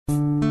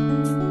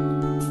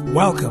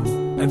Welcome,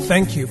 and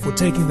thank you for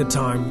taking the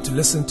time to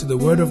listen to the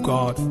Word of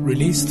God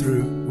released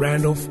through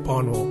Randolph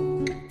Barnwell.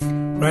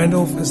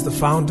 Randolph is the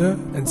founder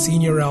and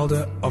senior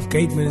elder of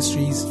Gate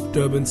Ministries,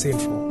 Durban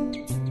Central.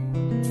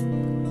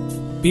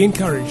 Be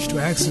encouraged to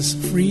access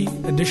free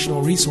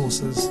additional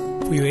resources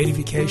for your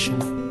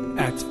edification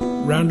at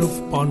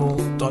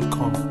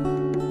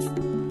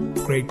randolphbarnwell.com.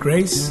 Great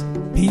grace,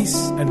 peace,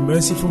 and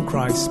mercy from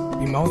Christ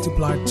be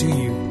multiplied to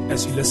you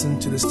as you listen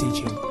to this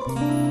teaching.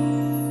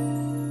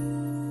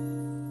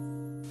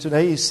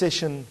 Today is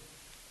session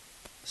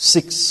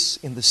 6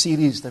 in the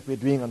series that we're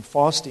doing on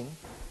fasting.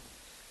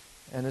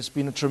 And it's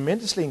been a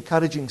tremendously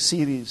encouraging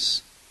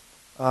series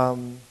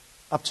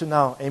up to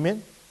now.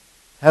 Amen?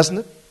 Hasn't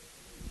it?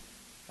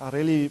 I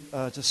really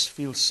just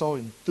feel so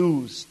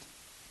enthused,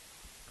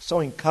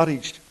 so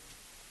encouraged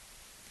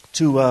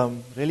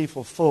to really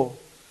fulfill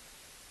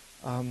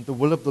the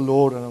will of the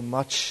Lord on a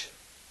much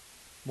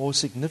more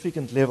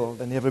significant level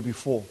than ever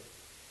before.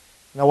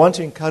 And I want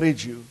to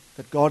encourage you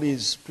that God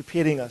is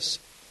preparing us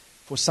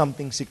for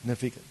something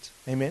significant.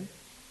 Amen?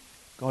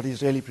 God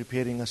is really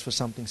preparing us for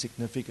something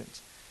significant.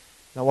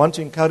 And I want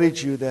to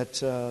encourage you that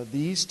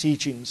these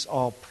teachings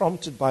are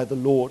prompted by the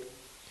Lord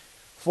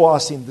for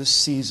us in this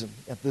season,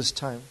 at this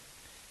time.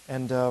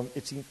 And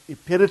it's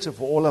imperative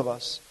for all of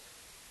us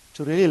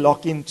to really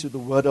lock into the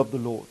word of the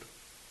Lord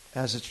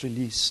as it's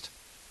released.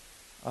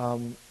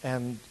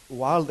 And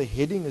while the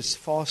heading is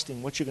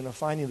fasting, what you're going to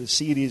find in the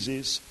series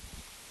is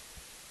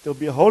there'll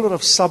be a whole lot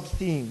of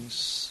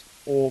sub-themes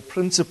or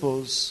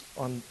principles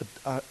on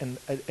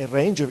a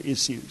range of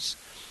issues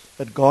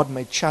that God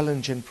may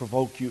challenge and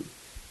provoke you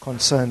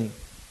concerning.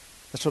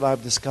 That's what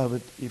I've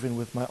discovered even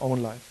with my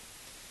own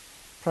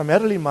life.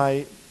 Primarily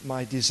my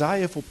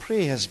desire for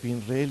prayer has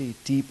been really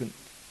deepened.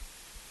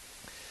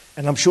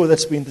 And I'm sure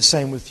that's been the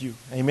same with you.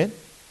 Amen?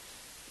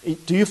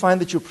 Do you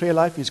find that your prayer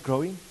life is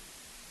growing?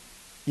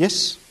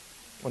 Yes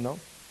or no?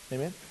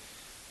 Amen?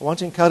 I want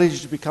to encourage you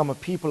to become a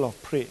people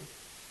of prayer.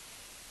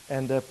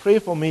 And prayer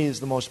for me is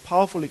the most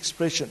powerful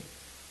expression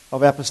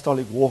of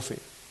apostolic warfare.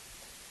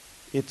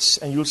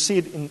 And you'll see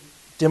it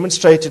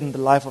demonstrated in the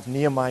life of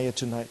Nehemiah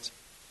tonight.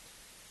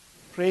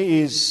 Prayer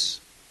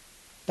is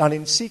done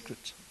in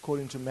secret,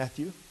 according to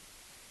Matthew.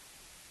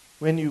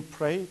 When you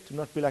pray, do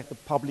not be like the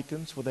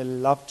publicans, for they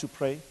love to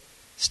pray,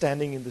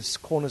 standing in the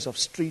corners of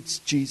streets,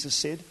 Jesus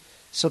said,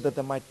 so that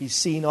they might be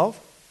seen of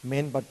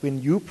men. But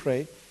when you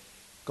pray,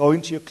 go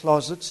into your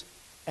closet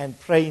and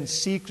pray in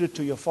secret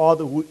to your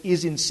Father who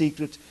is in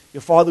secret. Your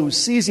Father who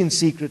sees in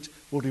secret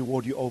will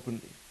reward you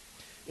openly.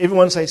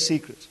 Everyone say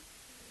secret.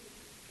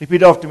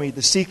 Repeat after me.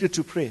 The secret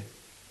to prayer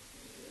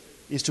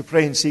is to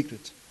pray in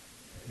secret.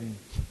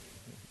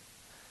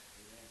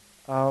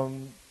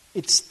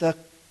 It's the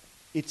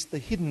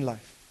hidden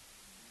life.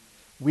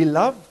 We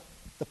love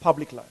the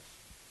public life.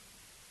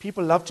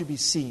 People love to be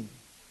seen.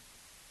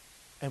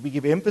 And we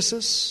give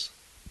emphasis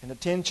and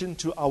attention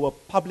to our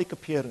public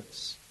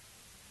appearance.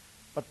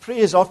 But prayer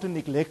is often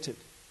neglected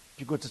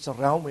because it's a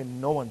realm where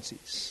no one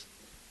sees,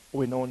 or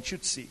where no one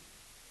should see.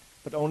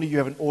 But only you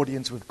have an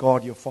audience with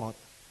God, your Father.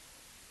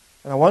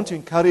 And I want to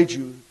encourage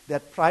you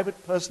that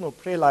private, personal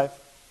prayer life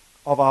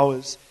of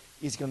ours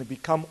is going to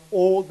become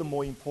all the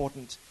more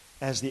important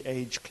as the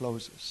age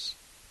closes.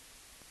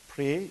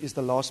 Prayer is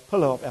the last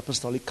pillar of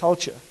apostolic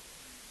culture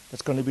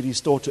that's going to be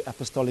restored to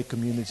apostolic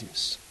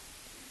communities.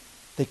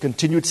 They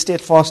continued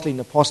steadfastly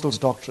in apostles'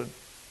 doctrine,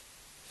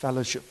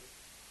 fellowship,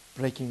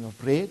 breaking of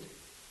bread,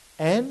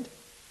 and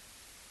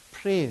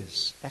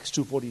prayers, Acts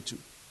 2:42.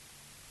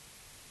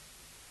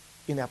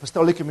 In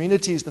apostolic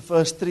communities, the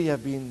first three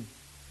have been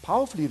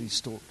powerfully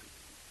restored.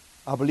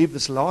 I believe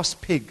this last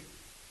pig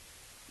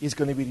is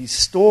going to be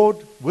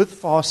restored with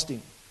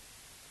fasting.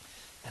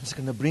 And it's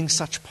going to bring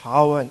such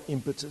power and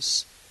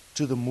impetus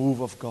to the move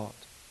of God.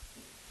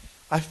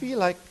 I feel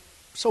like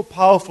so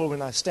powerful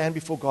when I stand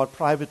before God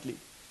privately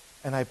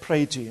and I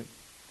pray to Him.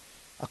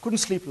 I couldn't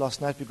sleep last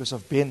night because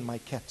of Ben, my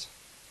cat.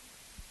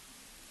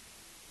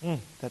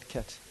 That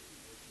cat.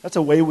 That's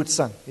a wayward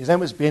son. His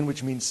name is Ben,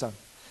 which means son.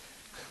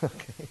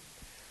 Okay.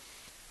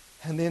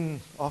 And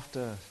then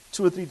after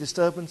 2 or 3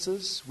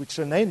 disturbances, which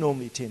Renee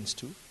normally tends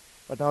to,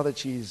 but now that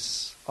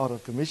she's out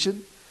of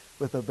commission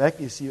with her back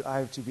issue,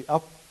 I have to be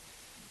up.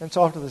 And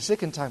so after the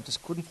second time,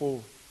 just couldn't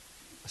fall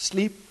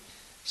asleep.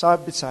 So I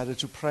decided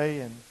to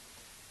pray, and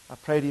I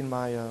prayed in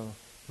my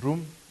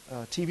room,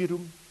 TV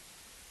room,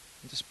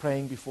 and just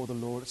praying before the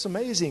Lord. It's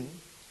amazing,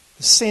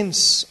 the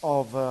sense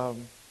of, I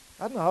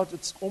don't know how,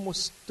 it's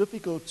almost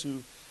difficult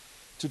to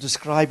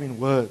describe in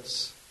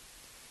words.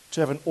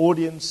 To have an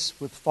audience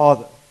with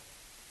Father.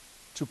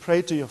 To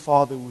pray to your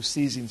Father who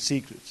sees in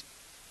secret.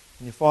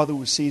 And your Father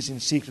who sees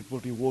in secret will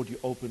reward you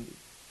openly.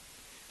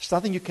 It's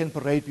nothing you can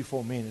parade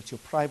before men. It's your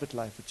private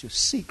life. It's your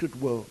secret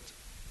world.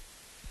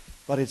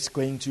 But it's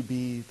going to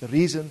be the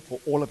reason for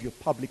all of your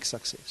public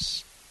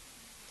success.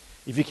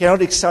 If you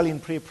cannot excel in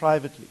prayer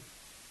privately,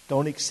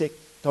 don't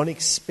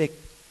expect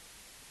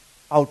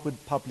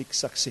outward public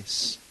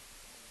success.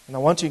 And I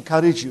want to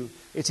encourage you,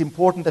 it's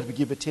important that we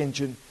give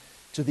attention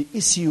to the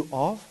issue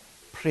of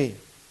prayer.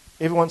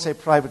 Everyone say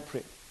private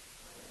prayer.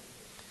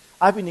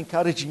 I've been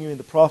encouraging you in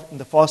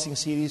the fasting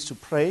series to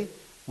pray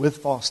with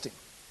fasting.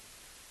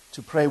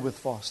 To pray with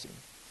fasting.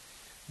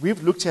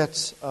 We've looked at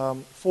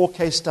 4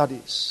 case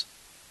studies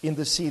in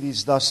the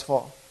series thus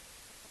far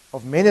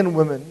of men and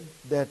women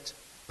that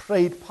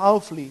prayed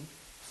powerfully,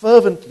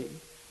 fervently,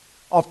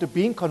 after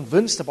being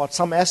convinced about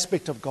some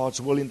aspect of God's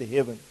will in the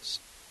heavens.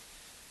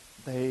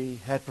 They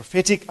had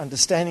prophetic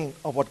understanding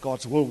of what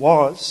God's will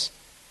was.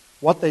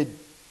 What they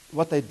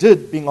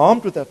did, being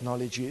armed with that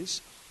knowledge,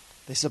 is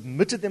they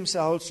submitted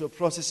themselves to a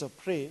process of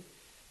prayer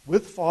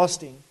with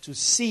fasting to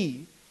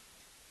see,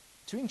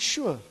 to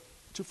ensure,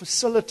 to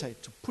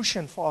facilitate, to push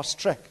and fast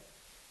track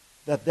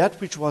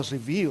that which was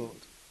revealed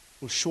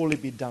will surely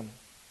be done.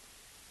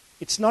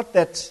 It's not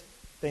that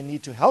they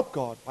need to help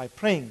God by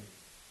praying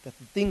that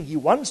the thing He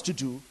wants to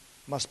do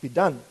must be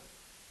done.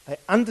 They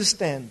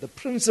understand the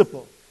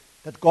principle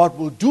that God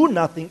will do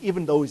nothing,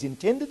 even though He's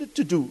intended it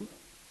to do,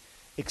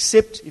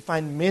 except He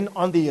find men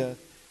on the earth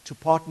to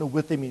partner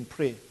with Him in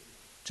prayer,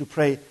 to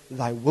pray,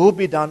 Thy will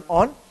be done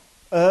on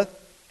earth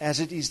as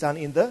it is done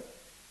in the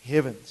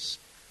heavens.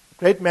 A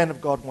great man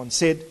of God once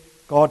said,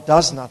 God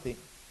does nothing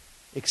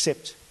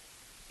except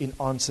in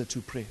answer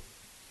to prayer.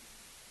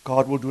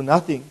 God will do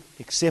nothing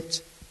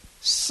except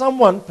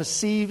someone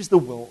perceives the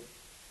will,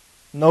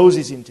 knows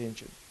His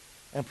intention,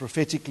 and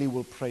prophetically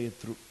will pray it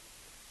through.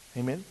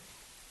 Amen?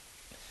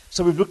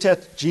 So we've looked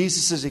at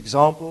Jesus'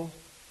 example.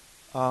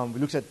 We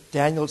looked at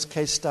Daniel's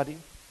case study.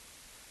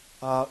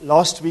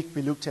 Last week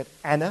we looked at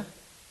Anna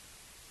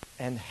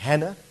and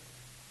Hannah.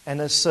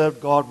 Anna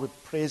served God with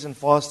prayers and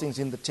fastings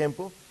in the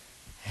temple.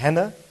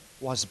 Hannah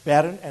was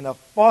barren, and her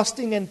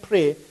fasting and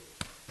prayer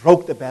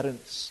broke the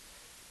barrenness,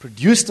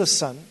 produced a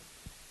son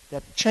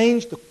that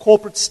changed the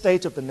corporate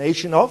state of the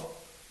nation of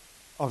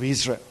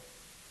Israel.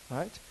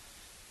 Right?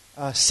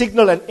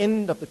 Signaled an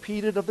end of the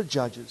period of the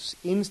judges,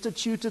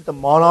 instituted the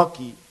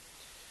monarchy,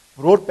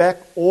 brought back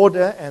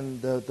order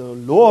and the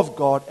law of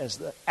God as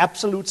the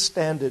absolute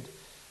standard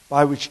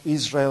by which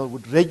Israel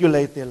would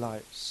regulate their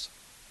lives.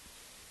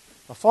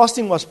 The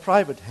fasting was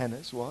private,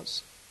 Hannah's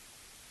was.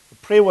 The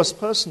prayer was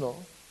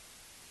personal.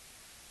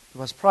 It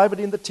was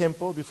private in the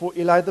temple before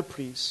Eli the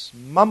priest,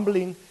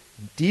 mumbling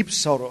in deep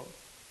sorrow.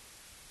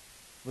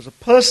 It was a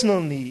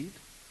personal need,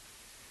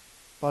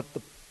 but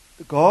the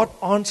God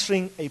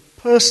answering a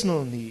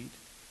personal need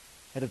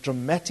had a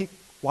dramatic,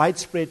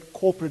 widespread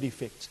corporate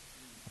effect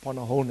upon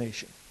a whole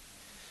nation.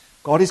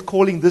 God is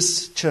calling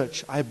this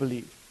church, I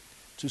believe,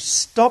 to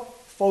stop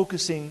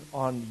focusing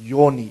on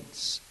your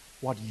needs,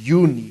 what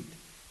you need,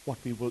 what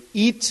we will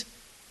eat,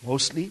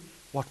 mostly,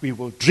 what we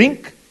will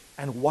drink,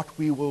 and what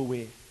we will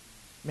wear.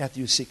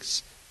 Matthew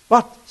 6.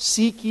 But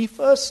seek ye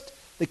first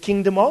the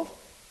kingdom of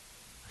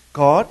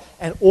God,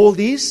 and all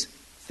these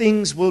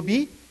things will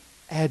be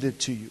added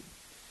to you.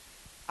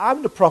 I'm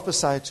going to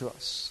prophesy to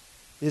us.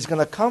 There's going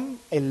to come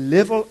a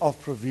level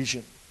of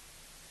provision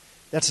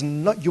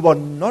you are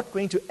not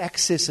going to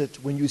access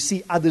it when you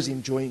see others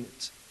enjoying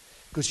it,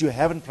 because you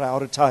haven't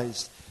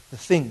prioritized the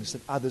things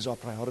that others are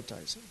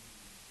prioritizing.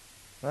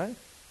 Right?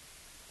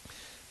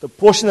 The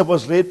portion that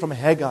was read from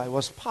Haggai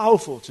was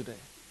powerful today.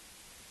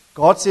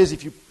 God says,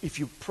 if you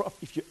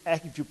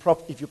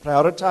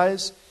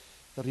prioritize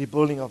the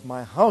rebuilding of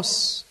my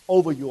house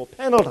over your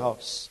paneled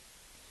house,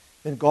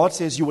 then God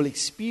says you will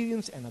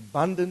experience an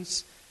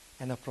abundance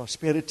and a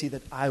prosperity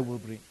that I will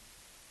bring.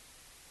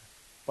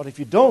 But if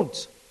you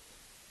don't,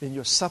 then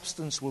your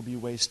substance will be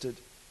wasted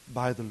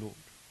by the Lord.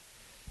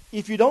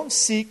 If you don't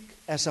seek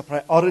as a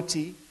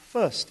priority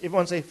first,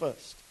 everyone say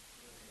first.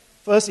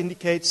 First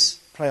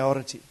indicates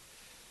priority.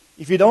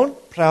 If you don't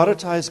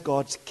prioritize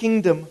God's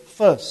kingdom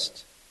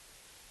first,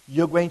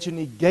 you're going to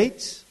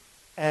negate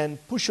and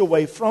push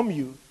away from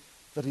you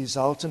the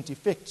resultant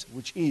effect,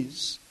 which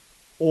is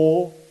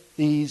all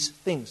these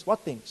things. What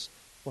things?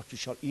 What you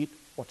shall eat,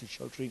 what you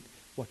shall drink,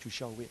 what you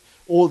shall wear.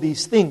 All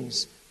these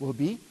things will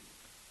be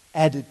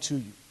added to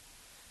you.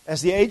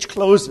 As the age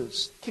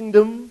closes,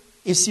 kingdom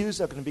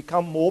issues are going to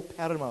become more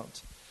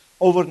paramount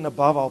over and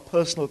above our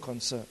personal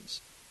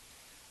concerns.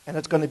 And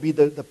it's going to be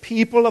the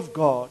people of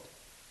God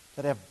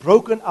that have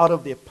broken out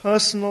of their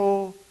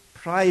personal,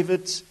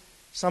 private,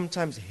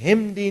 sometimes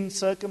hemmed in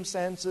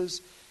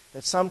circumstances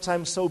that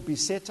sometimes so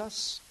beset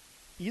us,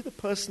 either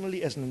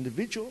personally as an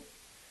individual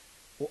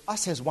or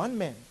us as one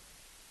man.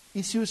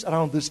 Issues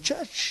around this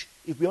church.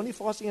 If we're only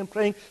fasting and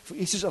praying for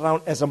issues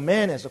around, as a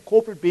man, as a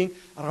corporate being,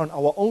 around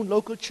our own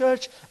local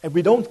church, and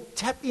we don't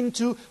tap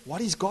into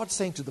what is God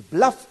saying to the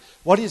Bluff,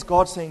 what is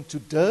God saying to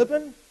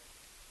Durban,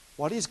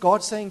 what is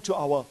God saying to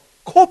our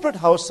corporate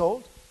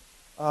household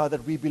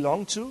that we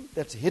belong to,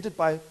 that's headed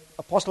by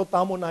Apostle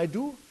Tamo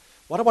Naidu.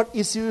 What about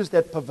issues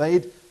that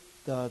pervade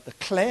the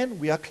clan?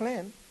 We are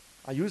clan.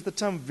 I use the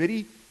term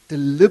very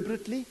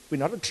deliberately. We're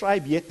not a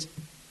tribe yet.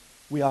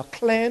 We are a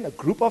clan, a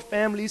group of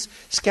families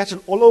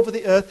scattered all over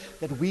the earth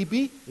that we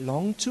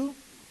belong to.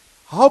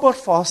 How about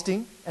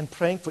fasting and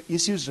praying for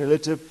issues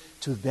relative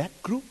to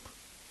that group?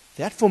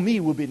 That for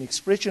me will be an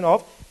expression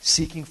of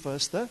seeking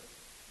first the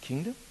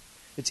kingdom.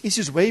 It's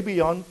issues way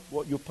beyond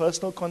what your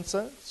personal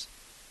concerns,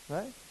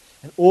 right?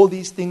 And all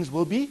these things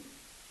will be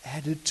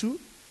added to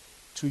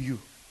you.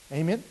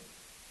 Amen?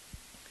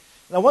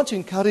 And I want to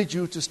encourage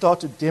you to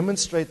start to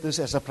demonstrate this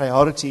as a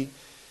priority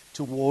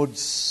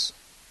towards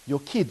your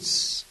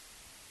kids.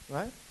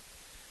 Right?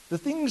 The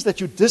things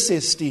that you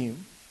disesteem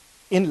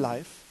in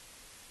life,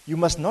 you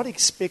must not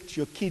expect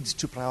your kids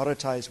to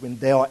prioritize when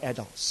they are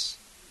adults.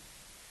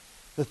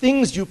 The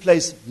things you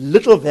place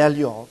little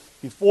value of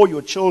before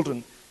your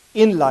children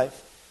in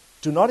life,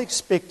 do not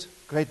expect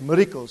great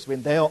miracles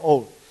when they are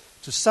old,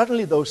 to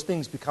suddenly those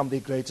things become their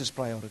greatest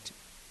priority.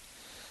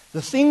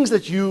 The things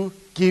that you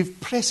give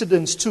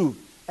precedence to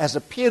as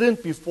a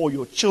parent before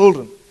your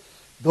children,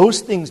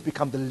 those things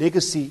become the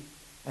legacy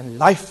and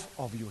life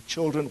of your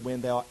children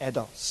when they are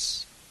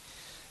adults.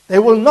 They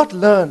will not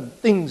learn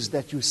things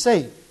that you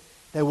say.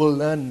 They will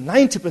learn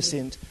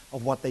 90%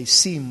 of what they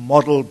see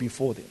modeled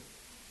before them.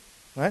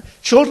 Right?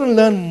 Children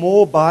learn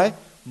more by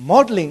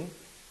modeling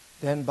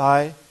than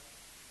by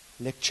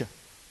lecture.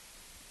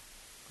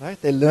 Right?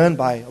 They learn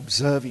by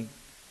observing.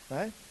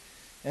 Right?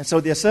 And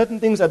so there are certain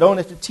things I don't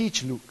have to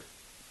teach Luke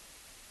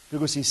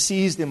because he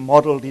sees them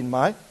modeled in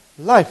my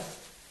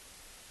life.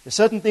 There are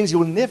certain things you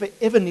will never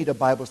ever need a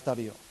Bible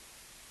study of.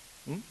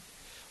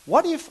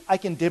 What if I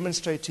can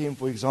demonstrate to him,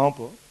 for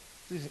example,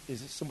 this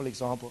is a simple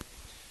example.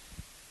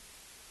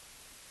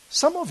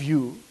 Some of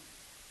your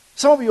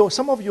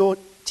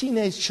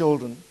teenage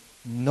children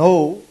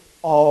know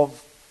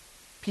of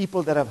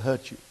people that have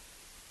hurt you.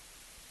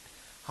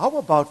 How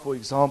about, for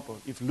example,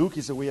 if Luke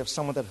is aware of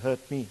someone that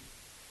hurt me,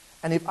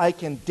 and if I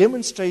can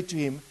demonstrate to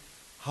him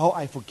how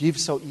I forgive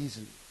so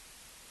easily?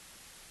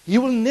 He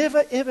will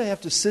never ever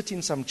have to sit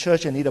in some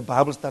church and need a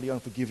Bible study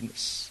on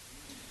forgiveness.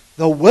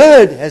 The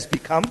Word has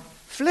become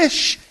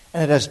flesh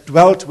and it has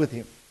dwelt with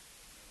him.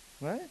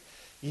 Right?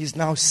 He's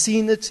now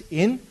seen it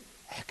in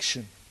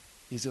action.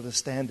 Is it a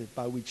standard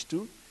by which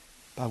to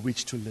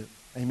live?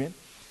 Amen.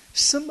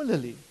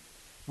 Similarly,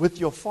 with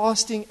your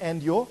fasting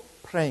and your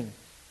praying,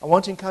 I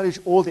want to encourage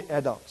all the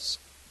adults.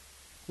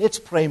 Let's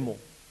pray more.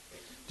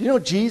 Do you know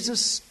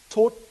Jesus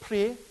taught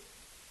prayer?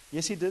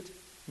 Yes, he did.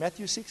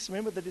 Matthew 6,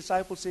 remember the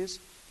disciple says,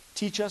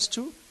 teach us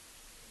to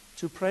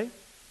pray.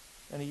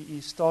 And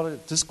he started a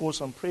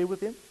discourse on prayer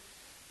with him.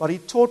 But he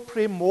taught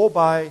prayer more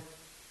by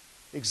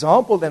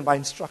example than by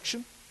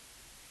instruction.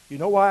 You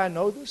know why I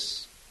know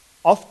this?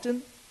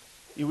 Often,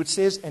 he would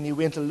say, and he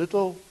went a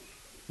little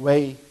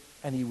way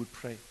and he would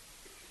pray.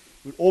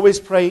 He would always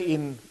pray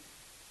in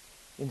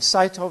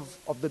sight of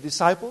the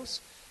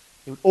disciples.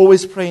 He would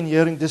always pray in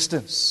hearing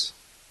distance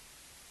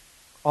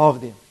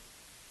of them.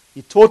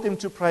 He taught them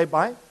to pray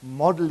by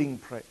modeling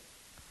prayer.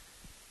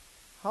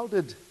 How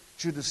did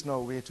Judas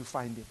know where to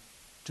find him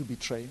to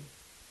betray him?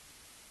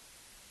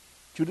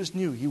 Judas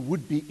knew he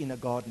would be in a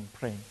garden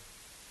praying.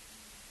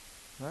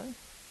 Right?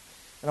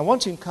 And I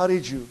want to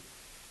encourage you,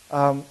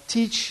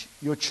 teach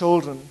your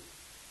children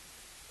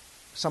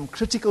some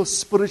critical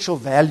spiritual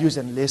values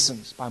and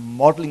lessons by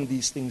modeling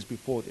these things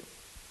before them.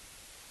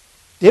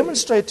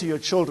 Demonstrate to your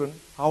children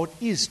how it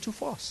is to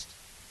fast.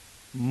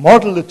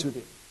 Model it to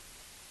them.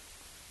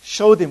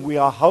 Show them we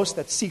are a house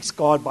that seeks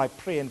God by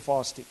prayer and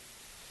fasting.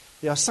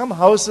 There are some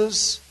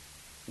houses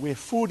where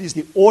food is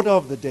the order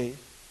of the day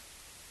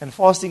and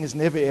fasting is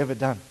never ever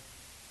done.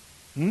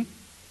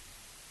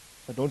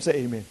 But don't say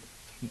amen.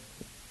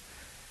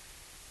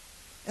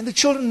 And the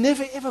children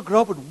never ever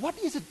grow up with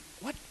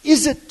what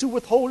is it to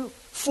withhold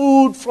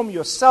food from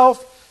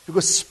yourself?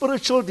 Because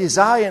spiritual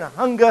desire and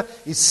hunger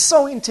is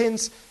so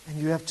intense and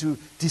you have to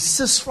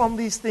desist from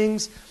these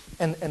things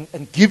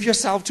and give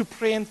yourself to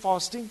prayer and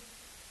fasting.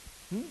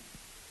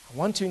 I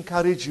want to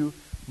encourage you,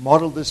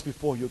 model this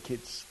before your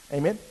kids.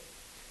 Amen?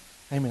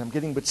 Amen. I'm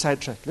getting a bit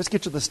sidetracked. Let's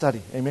get to the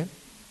study. Amen?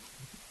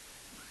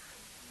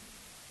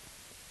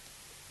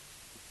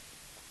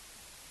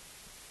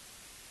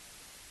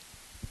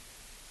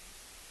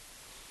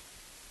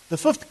 The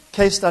fifth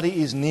case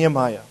study is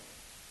Nehemiah.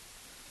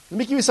 Let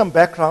me give you some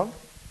background.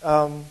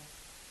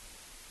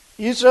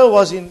 Israel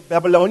was in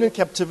Babylonian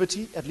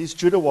captivity, at least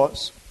Judah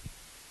was,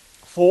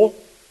 for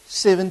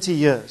 70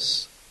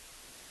 years.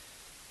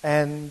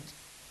 And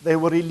they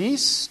were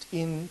released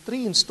in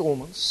 3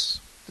 installments,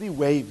 3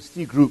 waves,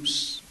 3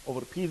 groups over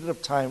a period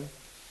of time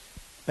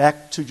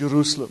back to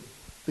Jerusalem.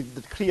 The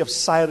decree of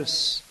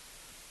Cyrus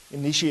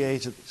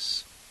initiated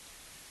this.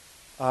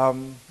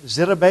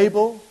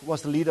 Zerubbabel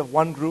was the leader of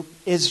one group,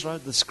 Ezra,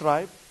 the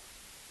scribe,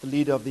 the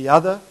leader of the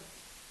other,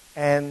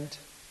 and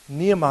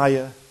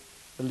Nehemiah,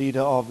 the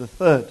leader of the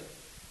third.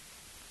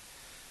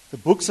 The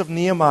books of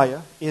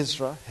Nehemiah,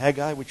 Ezra,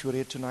 Haggai, which we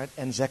read tonight,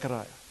 and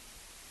Zechariah.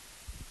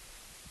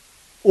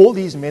 All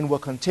these men were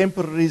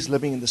contemporaries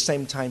living in the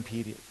same time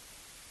period.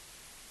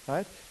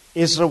 Right?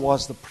 Ezra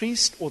was the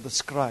priest or the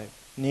scribe.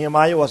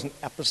 Nehemiah was an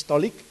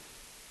apostolic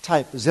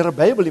type.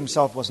 Zerubbabel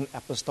himself was an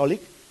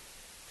apostolic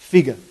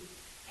figure.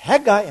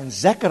 Haggai and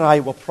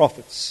Zechariah were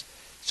prophets.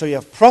 So you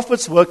have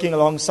prophets working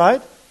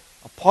alongside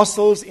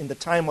apostles in the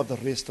time of the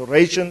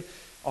restoration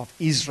of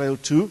Israel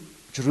to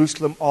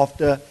Jerusalem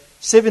after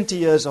 70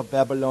 years of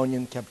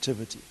Babylonian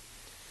captivity.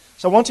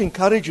 So I want to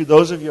encourage you,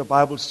 those of you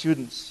Bible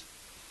students,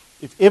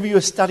 If ever you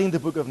are studying the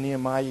book of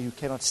Nehemiah, you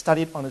cannot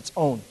study it on its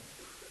own.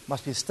 It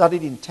must be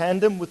studied in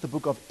tandem with the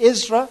book of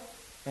Ezra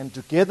and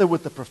together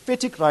with the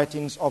prophetic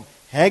writings of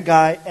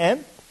Haggai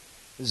and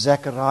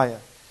Zechariah.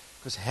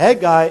 Because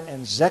Haggai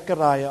and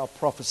Zechariah are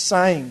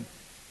prophesying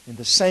in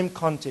the same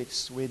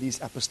context where these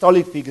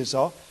apostolic figures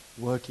are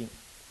working.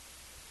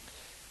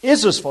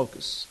 Ezra's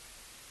focus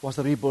was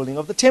the rebuilding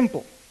of the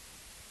temple.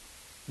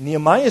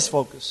 Nehemiah's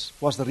focus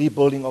was the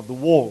rebuilding of the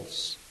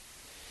walls.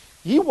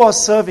 He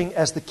was serving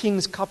as the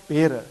king's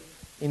cupbearer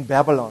in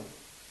Babylon.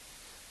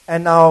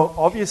 And now,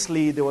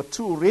 obviously, there were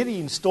 2 already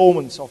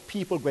installments of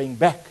people going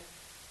back.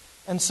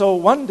 And so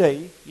one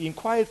day, he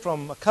inquired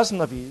from a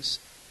cousin of his,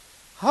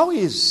 how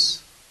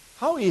is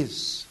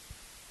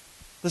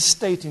the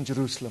state in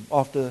Jerusalem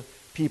after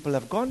people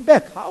have gone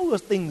back? How are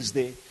things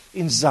there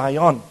in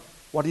Zion?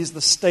 What is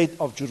the state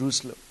of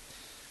Jerusalem?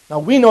 Now,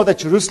 we know that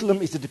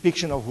Jerusalem is the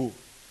depiction of who?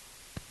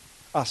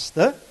 Us,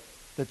 the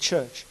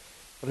church.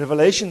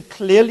 Revelation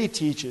clearly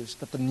teaches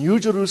that the New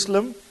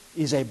Jerusalem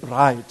is a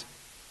bride.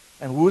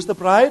 And who is the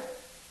bride?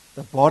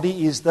 The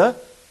body is the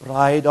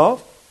bride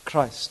of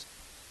Christ.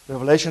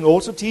 Revelation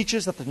also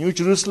teaches that the New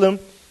Jerusalem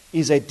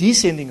is a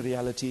descending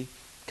reality,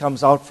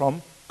 comes out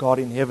from God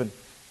in heaven,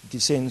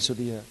 descends to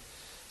the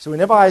earth. So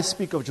whenever I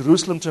speak of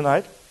Jerusalem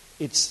tonight,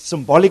 it's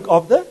symbolic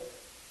of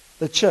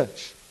the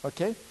church.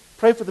 Okay?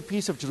 Pray for the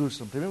peace of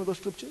Jerusalem. Remember those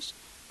scriptures?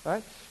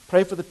 Right?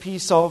 Pray for the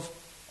peace of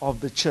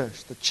the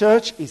church. The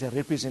church is a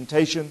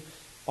representation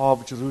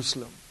of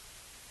Jerusalem.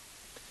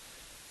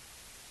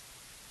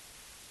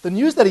 The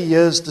news that he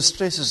hears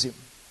distresses him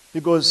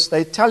because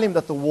they tell him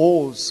that the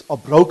walls are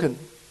broken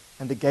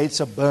and the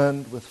gates are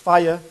burned with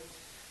fire.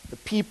 The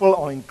people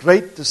are in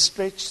great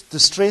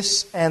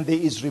distress, and there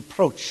is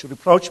reproach.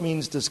 Reproach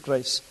means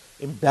disgrace,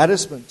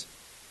 embarrassment,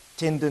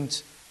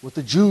 attendant with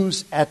the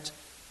Jews at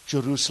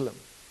Jerusalem.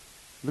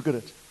 Look at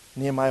it,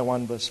 Nehemiah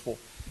 1 verse 4.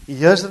 He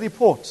hears the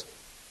report.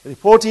 The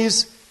report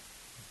is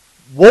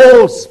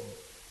walls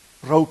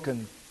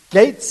broken,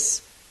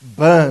 gates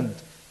burned,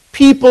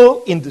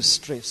 people in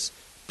distress,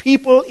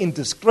 people in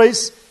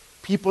disgrace,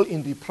 people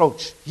in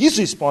reproach. His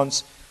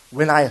response,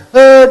 when I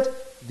heard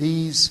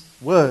these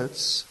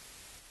words,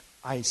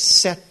 I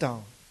sat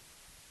down,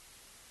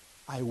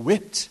 I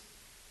wept,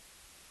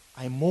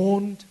 I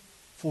mourned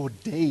for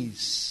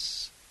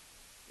days.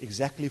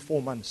 Exactly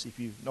 4 months, if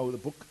you know the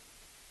book.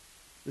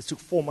 This took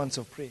 4 months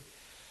of prayer.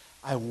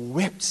 I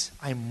wept,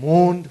 I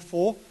mourned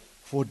for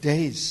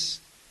days.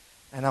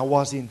 And I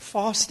was in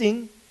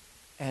fasting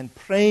and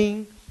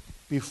praying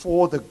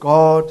before the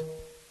God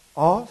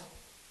of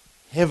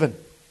heaven.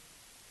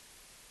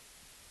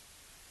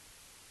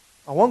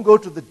 I won't go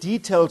to the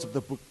details of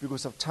the book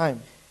because of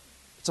time.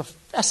 It's a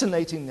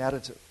fascinating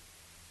narrative.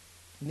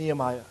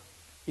 Nehemiah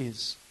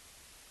is.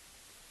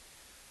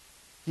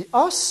 He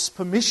asks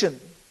permission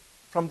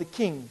from the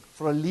king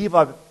for a leave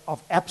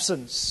of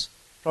absence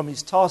from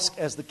his task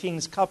as the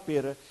king's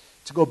cupbearer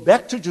to go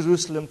back to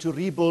Jerusalem to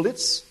rebuild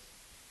its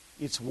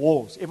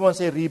walls. Everyone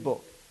say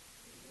rebuild.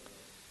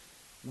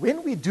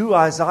 When we do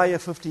Isaiah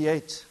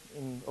 58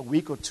 in a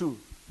week or two,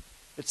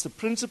 it's the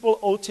principal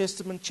Old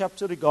Testament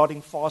chapter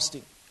regarding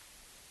fasting.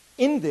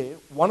 In there,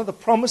 one of the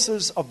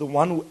promises of the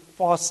one who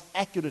fasts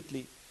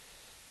accurately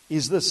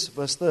is this,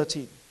 verse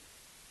 13.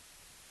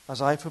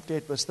 Isaiah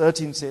 58 verse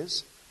 13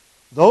 says,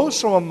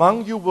 those from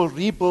among you will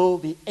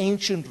rebuild the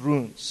ancient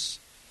ruins.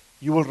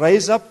 You will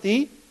raise up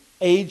the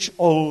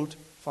age-old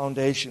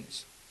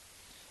foundations.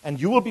 And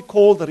you will be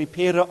called the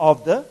repairer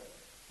of the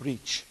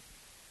breach,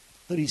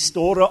 the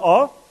restorer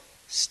of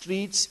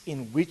streets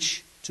in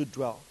which to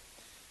dwell.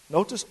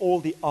 Notice all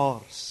the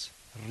R's.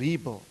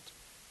 Rebuild,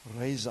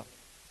 raise up,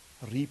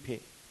 repair,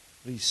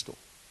 restore.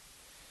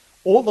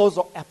 All those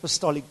are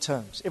apostolic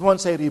terms. Everyone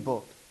say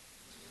rebuild.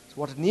 So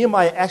what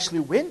Nehemiah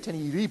actually went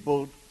and he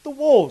rebuilt the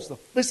walls, the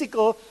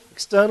physical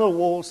external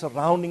walls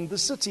surrounding the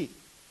city.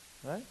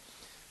 Right?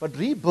 But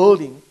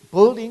rebuilding,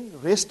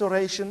 building,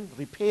 restoration,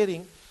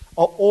 repairing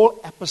are all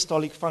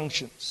apostolic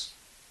functions.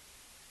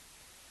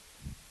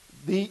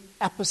 The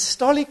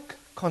apostolic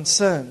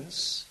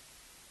concerns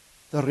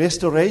the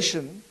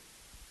restoration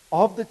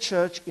of the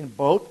church in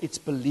both its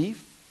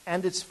belief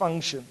and its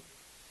function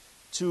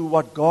to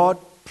what God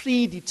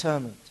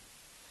predetermined.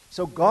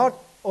 So God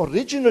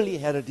originally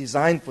had a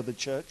design for the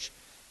church,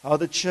 how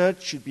the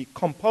church should be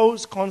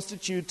composed,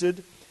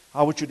 constituted,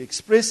 how it should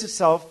express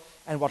itself,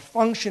 and what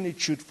function it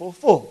should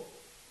fulfill.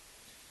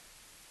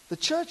 The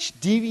church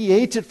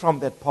deviated from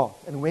that path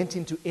and went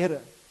into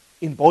error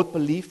in both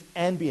belief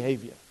and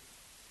behavior,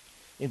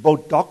 in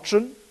both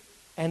doctrine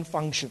and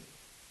function.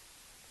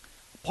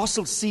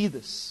 Apostles see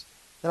this.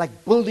 They're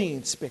like building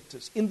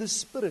inspectors in the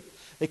spirit.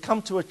 They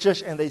come to a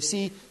church and they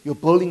see your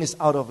building is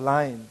out of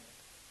line.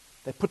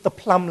 They put the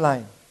plumb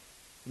line.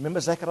 Remember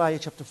Zechariah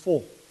chapter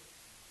 4?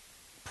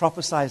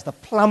 Prophesies the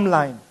plumb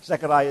line,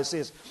 Zechariah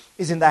says,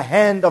 is in the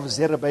hand of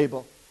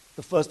Zerubbabel,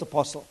 the first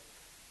apostle.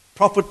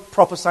 Prophet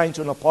prophesying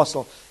to an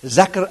apostle.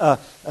 Zerubbabel,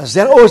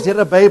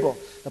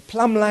 the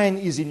plumb line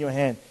is in your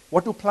hand.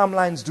 What do plumb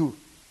lines do?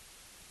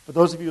 For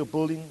those of you who are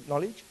building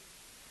knowledge,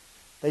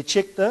 they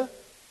check the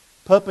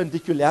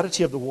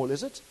perpendicularity of the wall,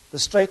 is it? The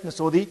straightness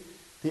or the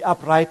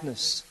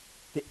uprightness,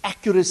 the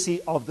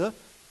accuracy of the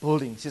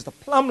building. It says the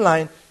plumb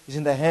line is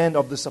in the hand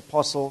of this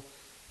apostle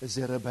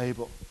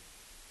Zerubbabel.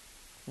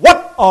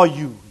 What are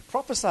you? He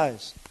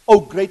prophesies, O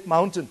great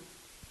mountain.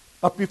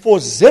 But before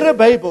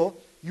Zerubbabel,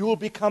 you will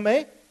become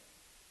a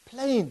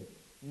plain,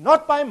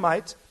 not by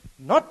might,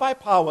 not by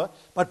power,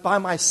 but by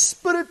my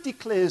Spirit,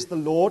 declares the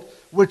Lord,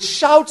 with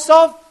shouts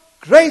of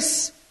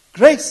grace,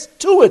 grace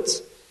to it.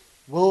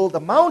 Will the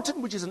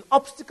mountain, which is an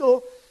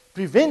obstacle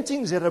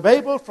preventing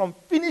Zerubbabel from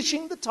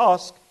finishing the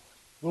task,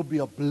 will be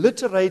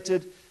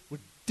obliterated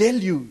with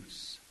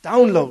deluges,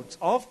 downloads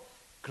of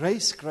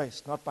grace,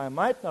 grace, not by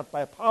might, not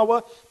by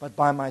power, but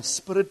by my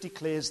Spirit,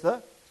 declares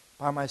the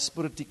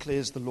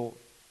Lord.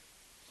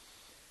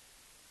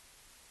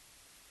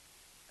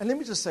 And let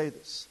me just say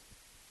this.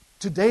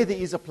 Today there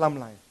is a plumb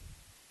line.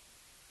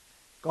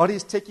 God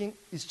is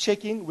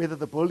checking whether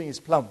the building is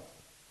plumb.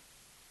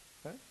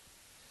 Okay?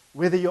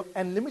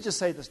 And let me just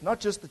say this, not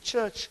just the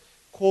church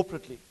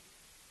corporately.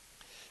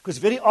 Because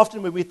very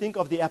often when we think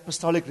of the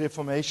apostolic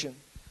reformation,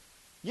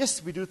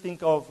 yes, we do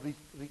think of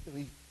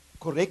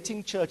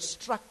correcting church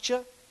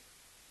structure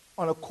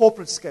on a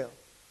corporate scale.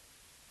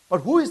 But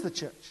who is the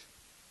church?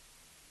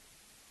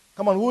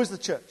 Come on, who is the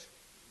church?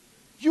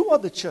 You are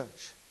the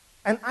church.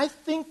 And I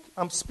think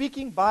I'm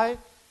speaking by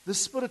the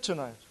Spirit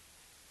tonight.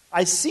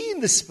 I see in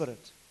the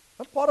Spirit,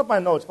 not part of my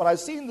notes, but I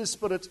see in the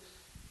Spirit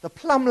the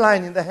plumb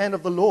line in the hand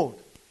of the Lord.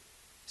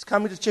 He's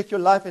coming to check your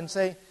life and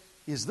say,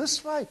 is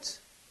this right?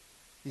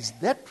 Is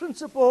that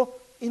principle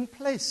in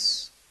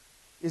place?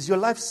 Is your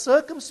life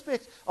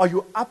circumspect? Are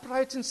you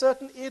upright in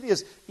certain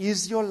areas?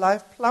 Is your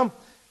life plumb?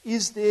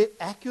 Is there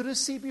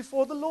accuracy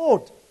before the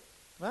Lord?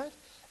 Right?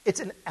 It's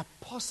an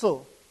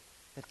apostle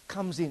that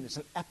comes in. It's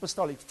an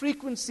apostolic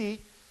frequency.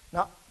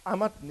 Now, I'm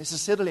not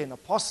necessarily an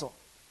apostle,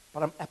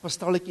 but I'm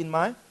apostolic in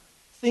my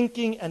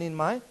thinking and in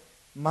my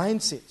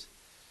mindset.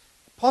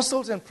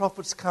 Apostles and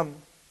prophets come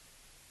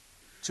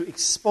to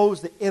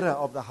expose the error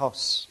of the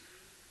house,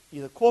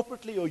 either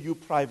corporately or you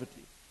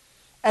privately.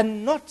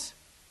 And not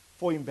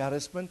for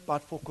embarrassment,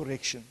 but for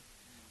correction.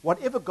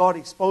 Whatever God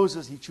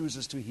exposes, He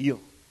chooses to heal.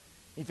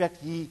 In fact,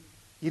 He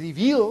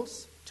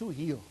reveals to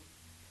heal,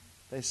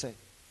 they say.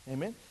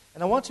 Amen?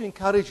 And I want to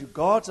encourage you,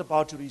 God's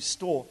about to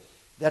restore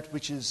that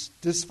which is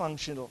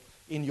dysfunctional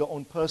in your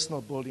own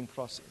personal building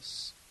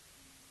process.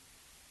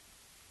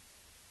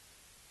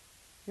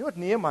 You know what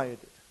Nehemiah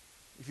did?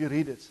 If you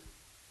read it,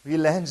 he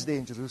lands there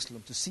in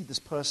Jerusalem to see this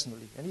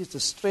personally. And he's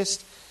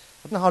distressed.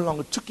 I don't know how long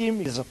it took him.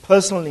 He does a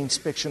personal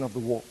inspection of the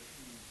wall.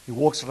 He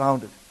walks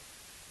around it.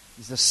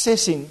 He's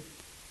assessing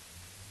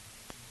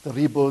the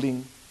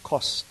rebuilding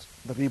cost,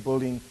 the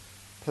rebuilding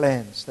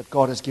plans that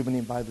God has given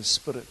him by the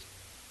Spirit.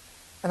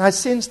 And I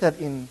sense that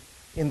in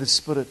the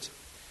Spirit.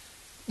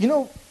 You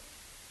know,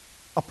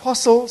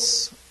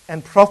 apostles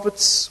and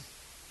prophets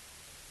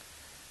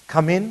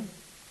come in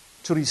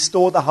to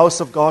restore the house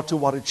of God to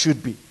what it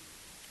should be.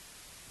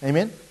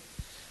 Amen?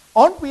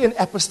 Aren't we an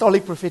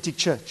apostolic prophetic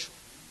church?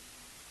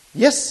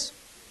 Yes.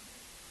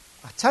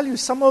 I tell you,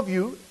 some of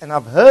you, and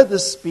I've heard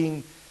this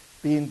being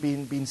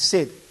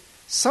said,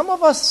 some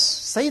of us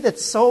say that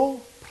so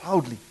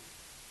proudly.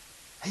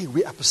 Hey,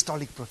 we're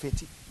apostolic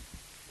prophetic.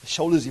 The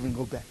shoulders even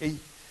go back. Hey,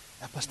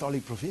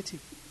 apostolic prophetic.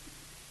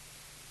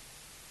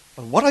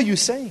 But what are you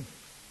saying?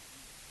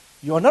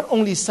 You are not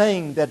only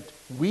saying that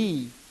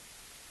we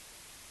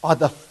are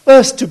the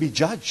first to be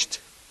judged.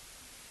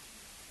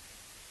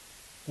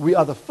 We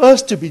are the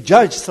first to be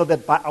judged so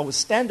that by our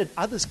standard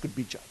others could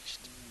be judged.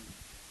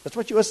 That's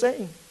what you are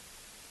saying.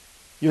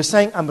 You're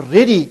saying, I'm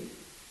ready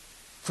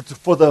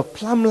for the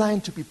plumb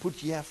line to be put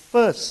here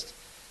first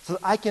so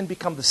that I can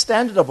become the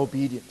standard of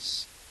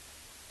obedience.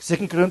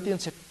 2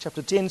 Corinthians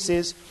chapter 10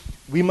 says,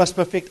 we must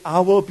perfect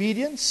our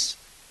obedience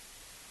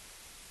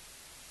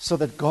so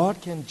that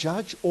God can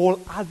judge all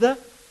other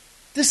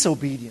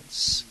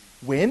disobedience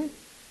when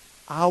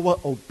our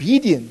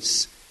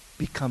obedience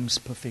becomes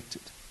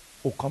perfected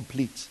or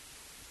complete.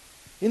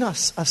 You know, I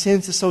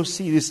sense this so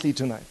seriously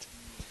tonight.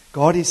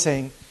 God is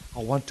saying, I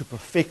want to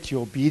perfect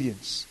your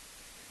obedience.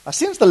 I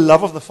sense the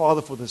love of the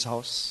Father for this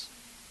house.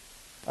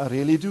 I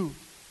really do.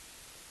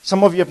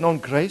 Some of you have known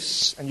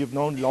grace and you've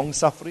known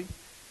long-suffering,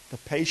 the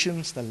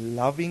patience, the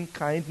loving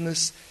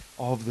kindness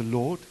of the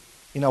Lord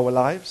in our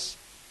lives.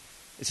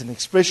 It's an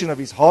expression of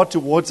His heart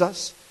towards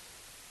us,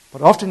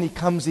 but often He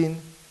comes in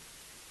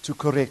to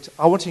correct.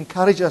 I want to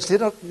encourage us,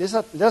 let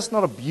us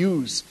not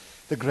abuse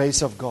the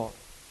grace of God.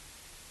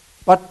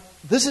 But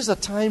this is a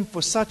time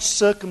for such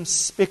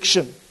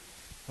circumspection,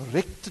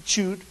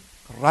 rectitude,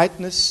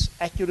 rightness,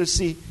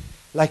 accuracy,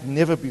 like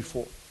never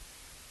before.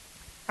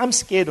 I'm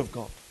scared of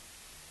God.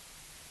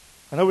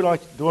 I know we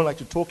don't like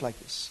to talk like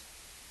this.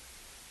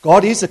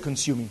 God is a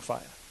consuming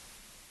fire.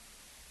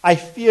 I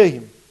fear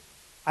Him.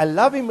 I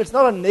love Him. It's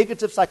not a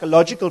negative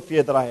psychological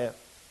fear that I have.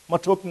 I'm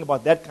not talking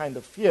about that kind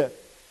of fear.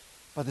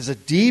 But there's a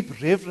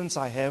deep reverence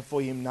I have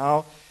for Him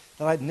now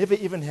that I'd never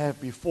even have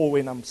before,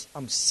 when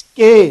I'm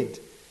scared,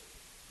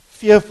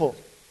 fearful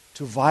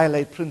to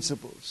violate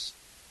principles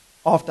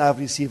after I've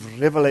received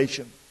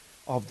revelation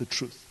of the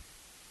truth.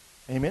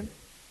 Amen?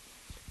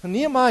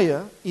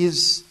 Nehemiah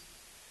is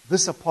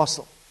this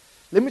apostle.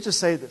 Let me just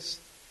say this.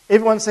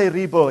 Everyone say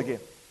rebuild again.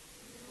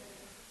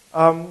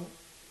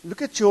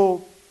 Look at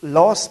your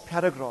last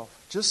paragraph,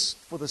 just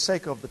for the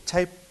sake of the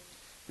tape,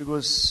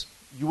 because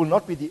you will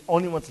not be the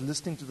only ones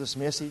listening to this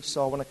message,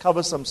 so I want to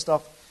cover some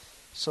stuff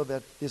so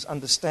that there's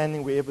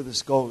understanding wherever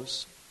this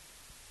goes.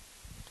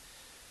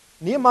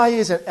 Nehemiah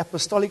is an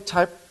apostolic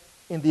type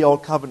in the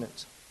Old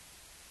Covenant.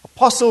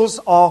 Apostles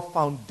are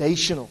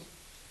foundational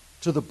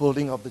to the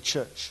building of the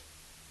church,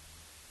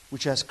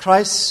 which has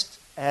Christ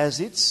as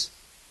its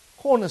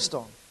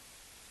cornerstone.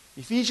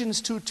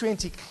 Ephesians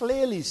 2:20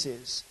 clearly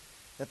says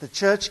that the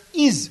church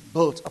is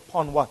built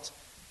upon what?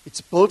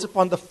 It's built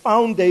upon the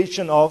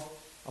foundation of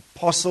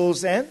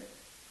apostles and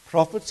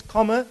prophets,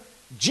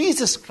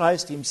 Jesus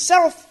Christ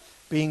himself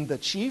being the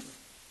chief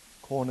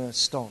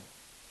cornerstone.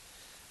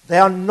 They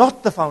are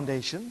not the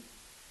foundation.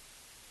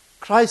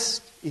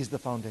 Christ is the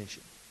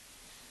foundation.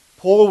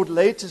 Paul would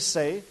later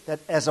say that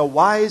as a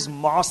wise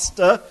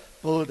master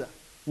builder.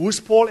 Who's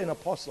Paul? An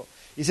apostle.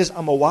 He says,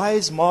 I'm a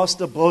wise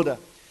master builder.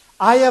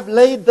 I have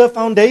laid the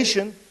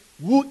foundation,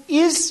 who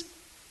is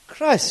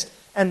Christ.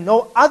 And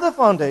no other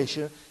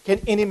foundation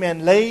can any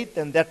man lay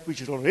than that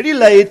which is already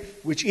laid,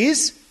 which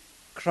is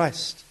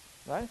Christ.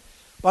 Right?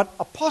 But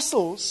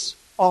apostles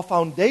are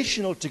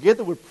foundational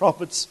together with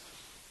prophets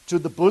to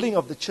the building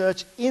of the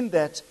church, in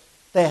that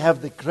they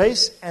have the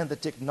grace and the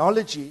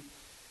technology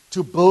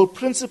to build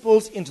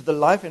principles into the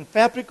life and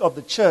fabric of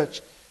the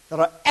church that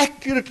are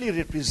accurately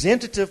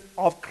representative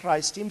of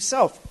Christ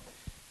himself.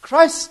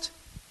 Christ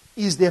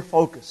is their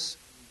focus.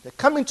 They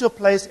come into a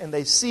place and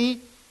they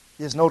see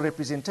there's no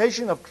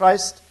representation of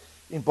Christ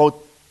in both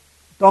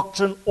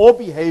doctrine or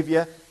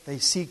behavior. They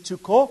seek to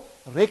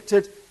correct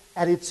it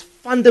at its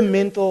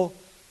fundamental,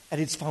 at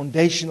its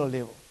foundational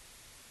level.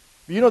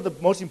 You know, the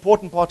most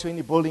important part to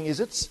any building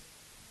is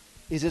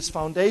its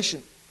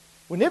foundation.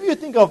 Whenever you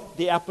think of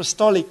the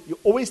apostolic, you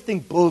always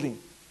think building.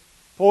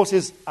 Paul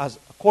says, as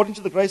according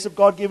to the grace of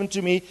God given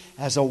to me,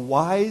 as a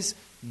wise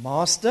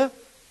master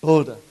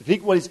builder. The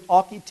Greek word is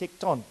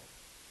architecton.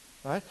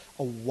 Right?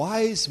 A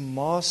wise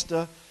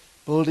master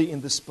builder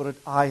in the Spirit,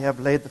 I have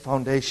laid the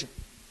foundation.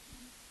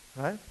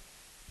 Right?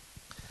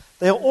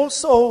 They are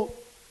also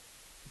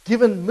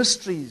given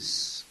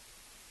mysteries,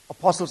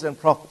 apostles and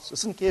prophets.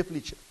 Listen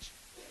carefully, church.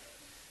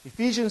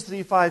 Ephesians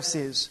 3:5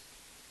 says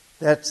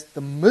that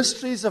the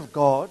mysteries of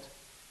God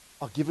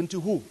are given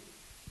to who?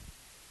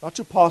 Not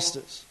to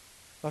pastors,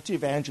 not to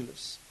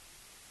evangelists,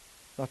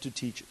 not to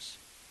teachers.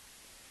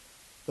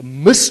 The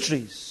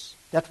mysteries,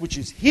 that which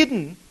is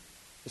hidden,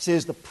 it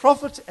says the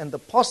prophet and the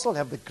apostle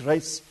have the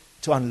grace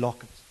to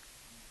unlock it.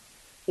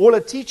 All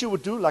a teacher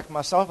would do, like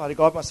myself, I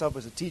regard myself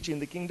as a teacher in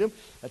the kingdom,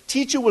 a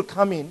teacher will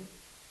come in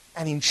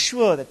and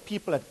ensure that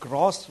people at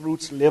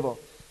grassroots level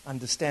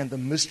understand the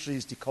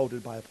mysteries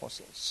decoded by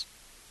apostles.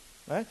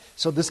 Right?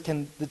 So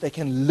that they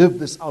can live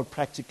this out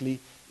practically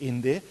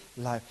in their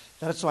life.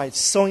 That's why it's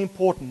so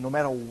important, no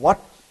matter what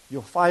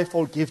your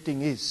fivefold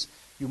gifting is,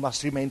 you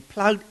must remain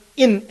plugged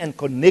in and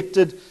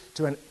connected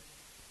to an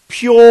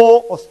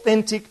pure,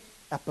 authentic,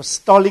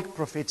 apostolic,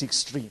 prophetic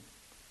stream.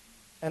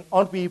 And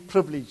aren't we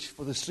privileged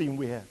for the stream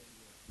we have?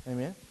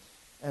 Amen?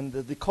 And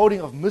the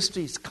decoding of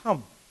mysteries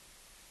come.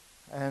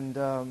 And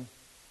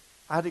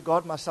I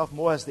regard myself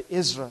more as the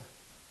Ezra.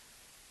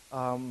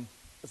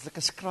 It's like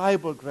a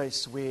scribal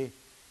grace where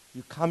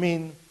you come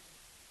in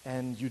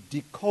and you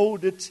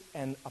decode it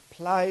and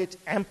apply it,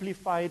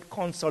 amplify it,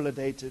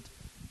 consolidate it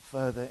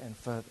further and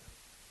further.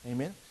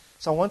 Amen?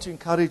 So I want to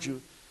encourage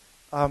you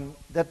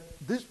that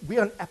we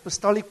are an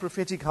apostolic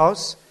prophetic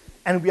house,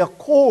 and we are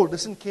called,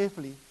 listen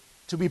carefully,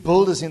 to be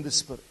builders in the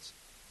Spirit.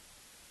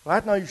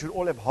 Right now you should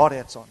all have hard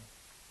hats on.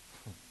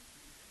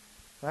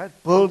 Right?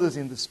 Builders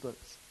in the Spirit.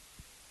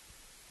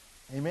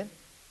 Amen?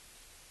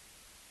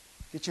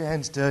 Get your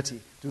hands dirty.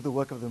 Do the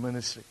work of the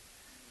ministry.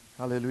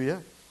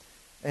 Hallelujah.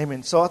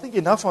 Amen. So I think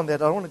enough on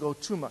that. I don't want to go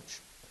too much.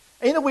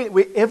 And you know,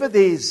 wherever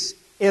there is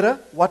error,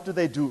 what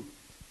do?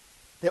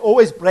 They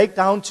always break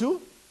down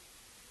to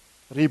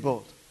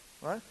rebuild.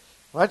 Right?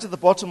 Right at the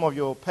bottom of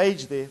your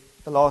page there,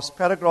 the last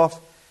paragraph,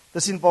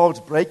 this involves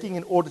breaking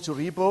in order to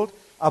rebuild,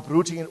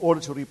 uprooting in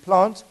order to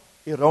replant,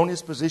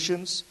 erroneous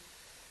positions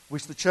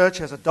which the church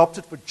has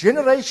adopted for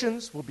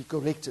generations will be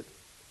corrected.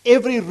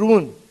 Every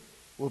ruin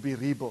will be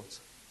rebuilt.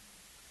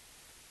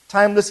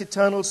 Timeless,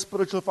 eternal,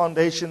 spiritual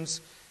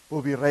foundations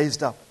will be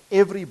raised up.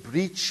 Every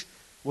breach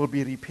will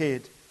be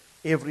repaired.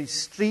 Every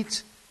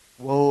street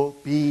will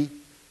be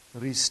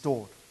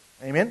restored.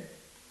 Amen?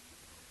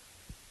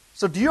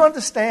 So do you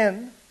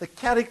understand the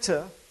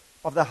character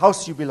of the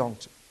house you belong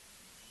to?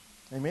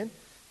 Amen?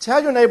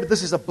 Tell your neighbor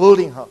this is a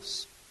building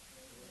house.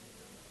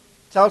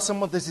 Tell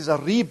someone this is a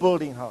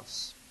rebuilding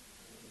house.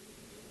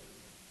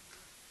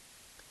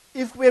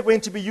 If we're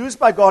going to be used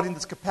by God in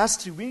this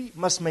capacity, we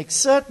must make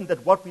certain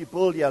that what we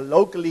build here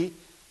locally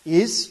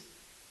is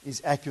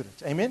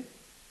accurate. Amen?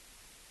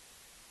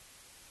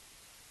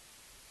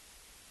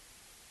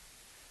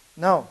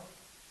 Now,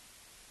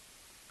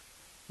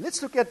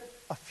 let's look at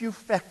a few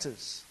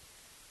factors.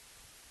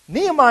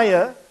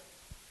 Nehemiah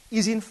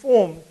is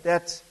informed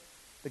that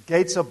the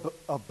gates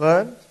are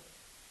burned,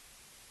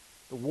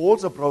 the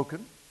walls are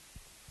broken,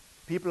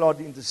 people are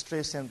in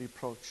distress and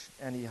reproach,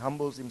 and he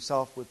humbles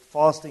himself with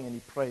fasting and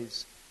he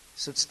prays. He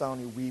sits down,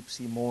 he weeps,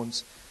 he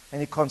mourns,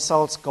 and he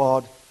consults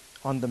God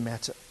on the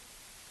matter.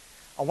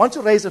 I want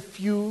to raise a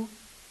few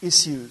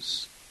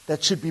issues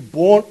that should be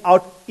borne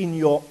out in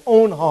your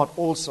own heart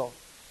also.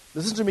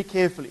 Listen to me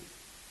carefully.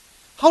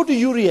 How do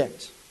you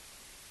react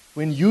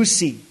when you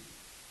see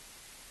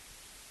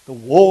the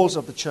walls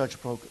of the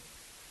church broken?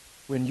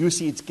 When you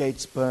see its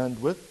gates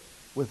burned with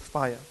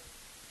fire?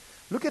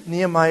 Look at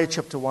Nehemiah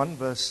chapter 1,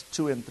 verse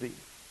 2 and 3.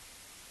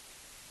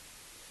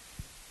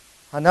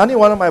 Hanani,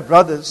 one of my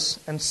brothers,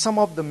 and some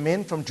of the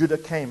men from Judah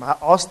came. I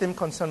asked them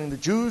concerning the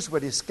Jews who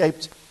had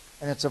escaped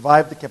and had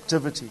survived the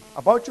captivity.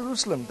 About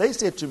Jerusalem, they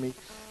said to me,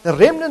 the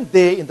remnant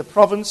there in the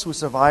province who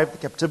survived the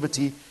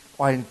captivity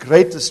are in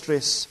great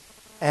distress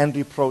and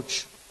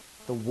reproach.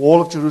 The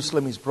wall of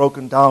Jerusalem is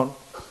broken down,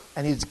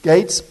 and its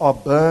gates are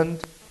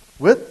burned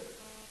with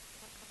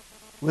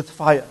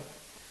fire.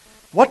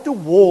 What do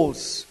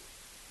walls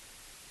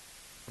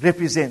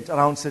represent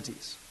around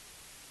cities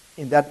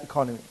in that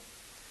economy?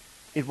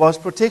 It was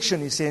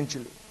protection,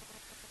 essentially.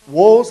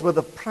 Walls were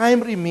the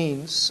primary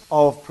means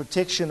of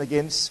protection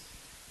against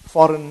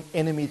foreign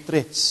enemy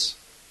threats.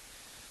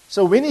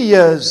 So when he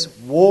hears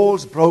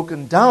walls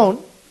broken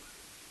down,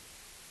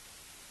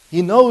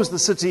 he knows the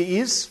city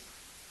is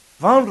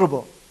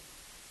vulnerable.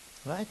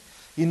 Right?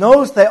 He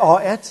knows they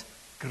are at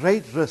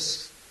great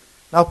risk.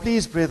 Now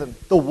please, brethren,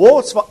 the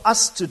walls for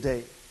us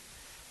today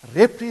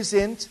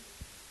represent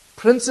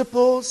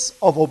principles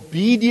of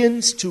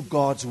obedience to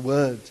God's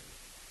word.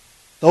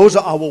 Those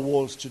are our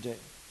walls today.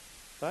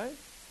 Right?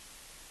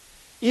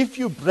 If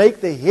you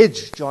break the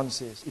hedge, John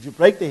says, if you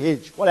break the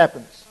hedge, what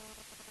happens?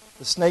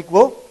 The snake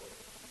will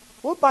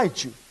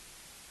bite you.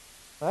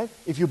 Right?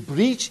 If you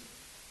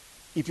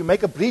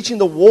make a breach in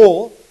the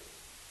wall,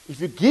 if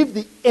you give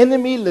the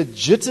enemy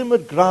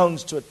legitimate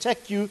grounds to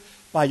attack you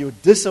by your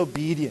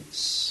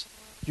disobedience,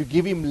 you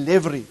give him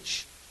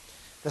leverage.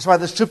 That's why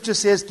the scripture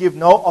says, give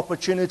no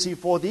opportunity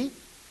for the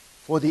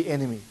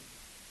enemy.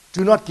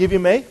 Do not give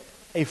him a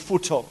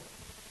foothold.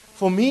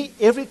 For me,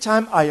 every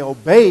time I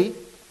obey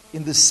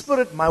in the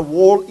spirit, my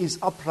wall is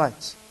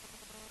upright.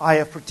 I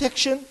have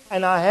protection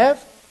and I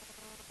have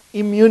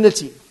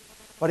immunity.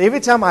 But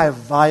every time I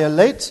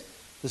violate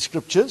the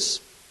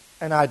scriptures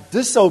and I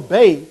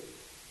disobey,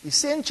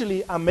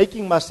 essentially I'm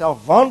making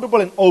myself vulnerable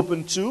and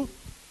open to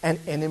an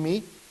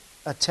enemy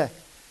attack.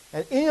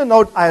 And in your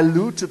note, I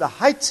allude to the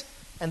height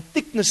and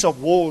thickness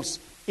of walls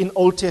in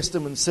Old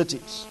Testament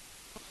cities.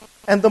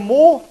 And the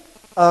more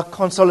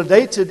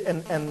consolidated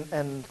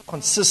and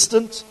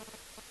consistent,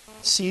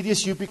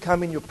 serious you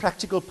become in your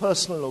practical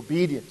personal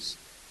obedience,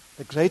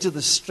 the greater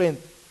the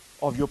strength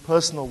of your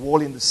personal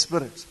wall in the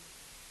Spirit.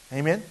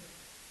 Amen?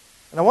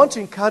 And I want to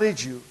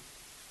encourage you.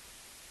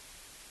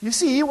 You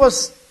see, he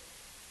was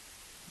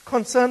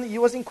concerned, he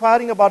was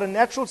inquiring about a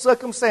natural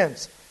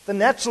circumstance, the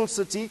natural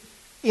city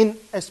in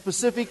a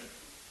specific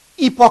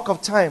epoch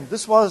of time.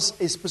 This was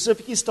a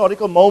specific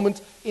historical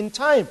moment in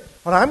time.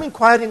 But I'm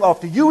inquiring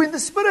after you in the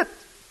Spirit.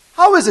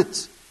 How is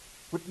it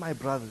with my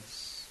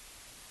brothers?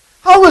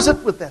 How is it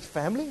with that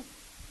family?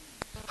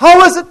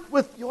 How is it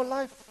with your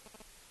life?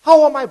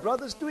 How are my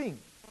brothers doing?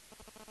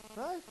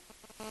 Right?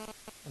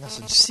 And I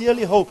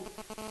sincerely hope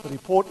the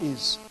report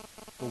is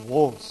the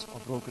walls are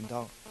broken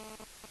down.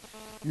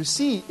 You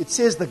see, it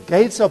says the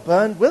gates are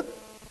burned with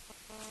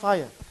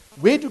fire.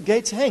 Where do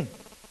gates hang?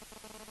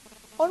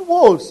 On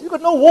walls. You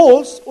got no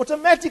walls,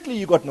 automatically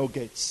you got no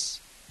gates.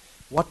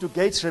 What do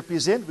gates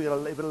represent? We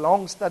have a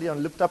long study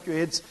on lift up your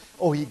heads,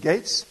 O ye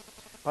gates.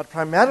 But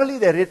primarily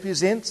they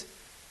represent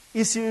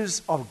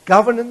issues of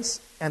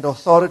governance and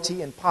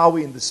authority and power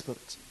in the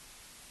Spirit.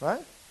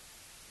 Right?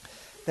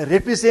 They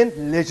represent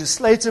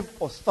legislative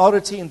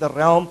authority in the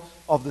realm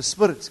of the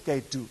Spirit.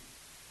 Gate 2.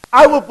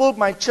 I will build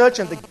my church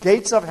and the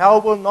gates of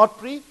hell will not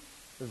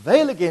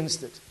prevail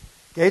against it.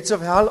 Gates of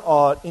hell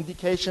are an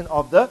indication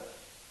of the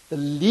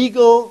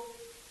legal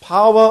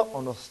power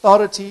and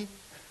authority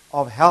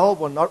of hell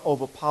will not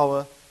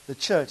overpower the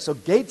church. So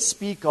gates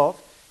speak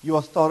of your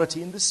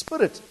authority in the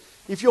Spirit.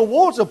 If your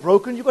walls are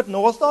broken, you've got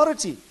no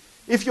authority.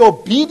 If your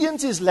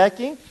obedience is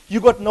lacking,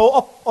 you've got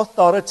no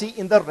authority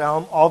in the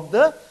realm of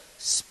the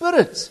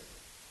Spirit.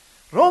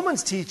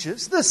 Romans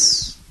teaches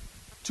this.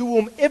 To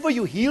whomever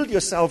you yield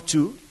yourself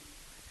to,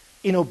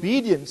 in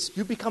obedience,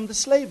 you become the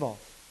slave of.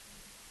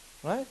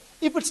 Right?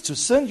 If it's to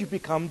sin, you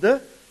become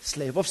the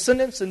slave of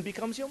sin, and sin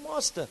becomes your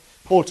master.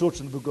 Paul taught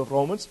in the book of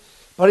Romans.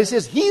 But he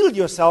says, yield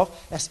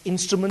yourself as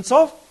instruments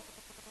of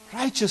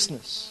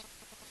righteousness.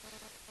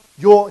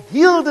 Your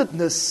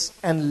yieldedness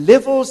and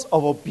levels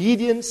of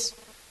obedience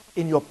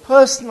in your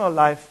personal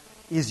life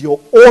is your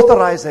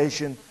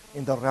authorization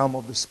in the realm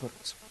of the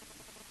Spirit.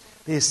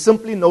 There is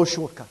simply no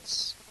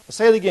shortcuts. I'll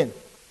say it again.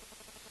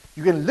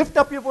 You can lift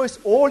up your voice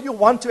all you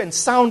want to and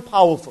sound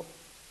powerful.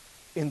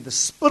 In the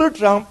Spirit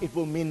realm, it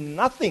will mean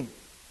nothing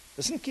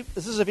Listen,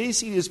 this is a very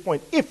serious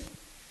point. If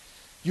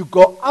you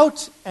go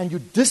out and you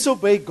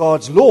disobey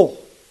God's law,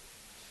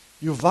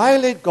 you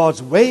violate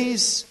God's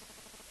ways,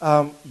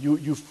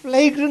 you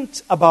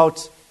flagrant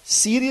about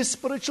serious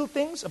spiritual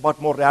things,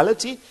 about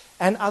morality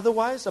and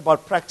otherwise,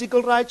 about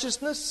practical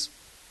righteousness,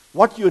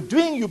 what you're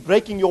doing, you're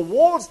breaking your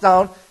walls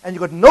down and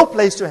you've got no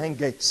place to hang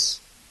gates.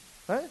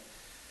 Right?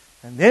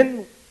 And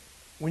then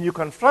when you're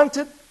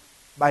confronted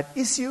by an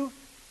issue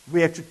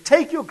where you have to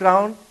take your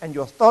ground and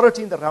your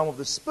authority in the realm of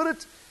the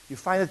Spirit, you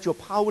find that you're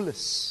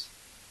powerless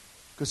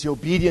because your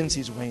obedience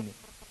is waning.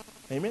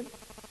 Amen?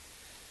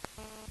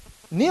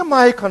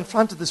 Nehemiah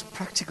confronted this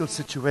practical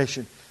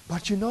situation.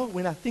 But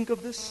when I think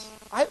of this,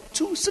 I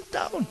too sit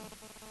down.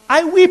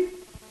 I weep.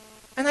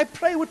 And I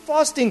pray with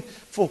fasting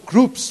for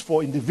groups,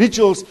 for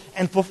individuals,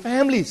 and for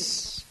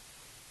families.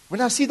 When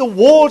I see the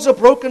walls are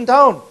broken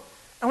down,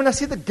 and when I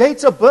see the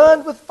gates are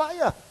burned with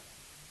fire.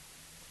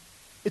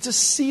 It's a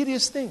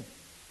serious thing.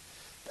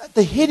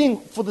 The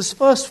heading for this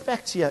first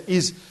fact here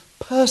is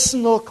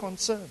personal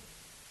concern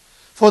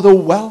for the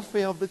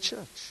welfare of the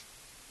church.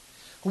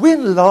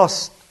 When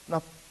last,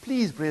 now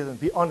please, brethren,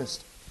 be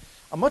honest.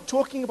 I'm not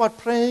talking about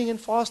praying and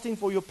fasting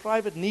for your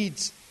private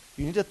needs.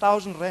 You need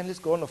 1,000 rand, let's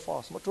go on a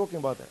fast. I'm not talking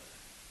about that.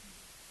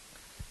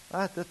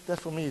 That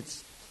for me,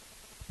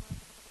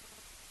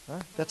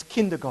 that's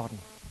kindergarten.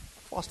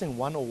 Fasting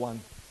 101.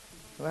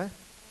 Right?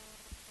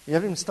 You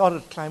haven't even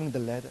started climbing the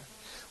ladder.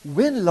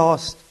 When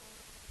last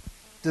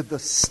did the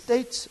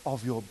state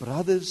of your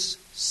brother's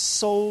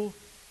soul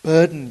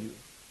burden you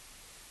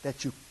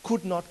that you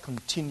could not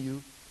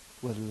continue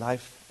with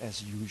life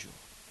as usual?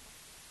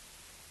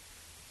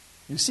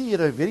 You see, he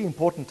had a very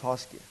important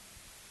task here,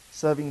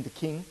 serving the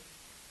king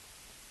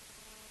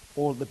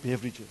all the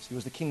beverages. He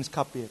was the king's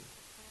cupbearer.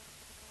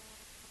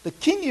 The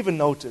king even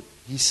noted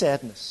his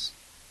sadness.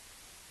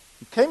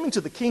 He came into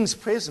the king's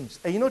presence,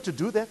 and to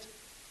do that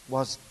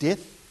was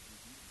death.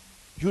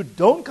 You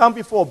don't come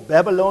before a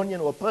Babylonian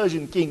or a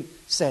Persian king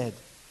sad.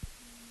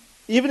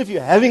 Even if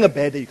you're having a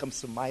bad day, you come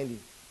smiling.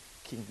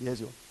 King,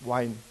 here's your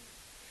wine.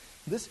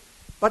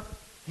 But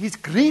his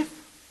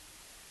grief,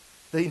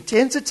 the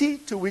intensity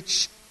to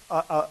which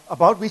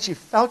about which he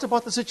felt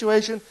about the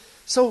situation,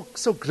 so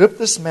gripped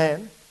this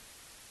man.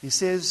 He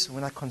says,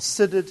 when I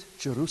considered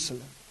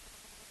Jerusalem,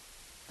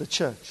 the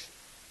church,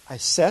 I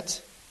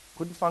sat,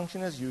 couldn't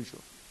function as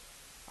usual.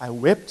 I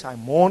wept, I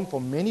mourned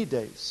for many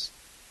days.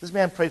 This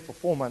man prayed for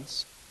 4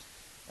 months,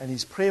 and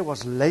his prayer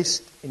was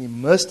laced and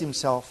immersed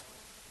himself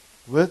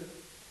with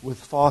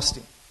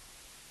fasting.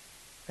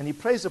 And he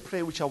prays a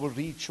prayer which I will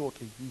read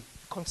shortly. He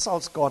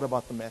consults God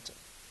about the matter.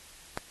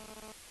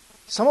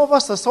 Some of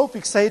us are so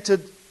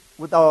fixated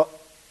with our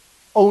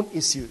own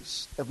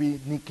issues that we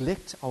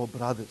neglect our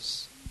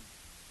brothers.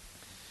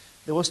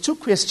 There was 2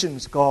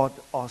 questions God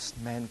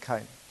asked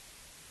mankind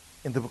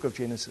in the book of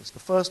Genesis. The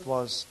first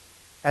was,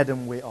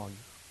 Adam, where are you?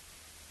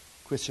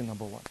 Question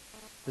number 1.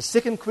 The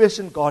second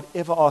question God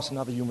ever asked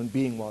another human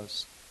being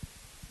was,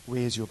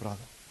 where is your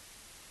brother?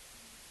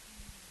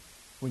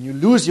 When you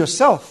lose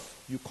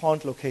yourself, you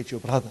can't locate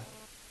your brother.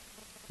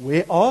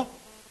 Where are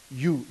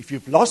you? If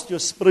you've lost your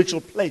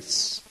spiritual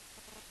place,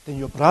 then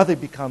your brother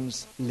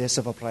becomes less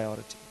of a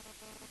priority.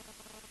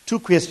 2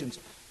 questions.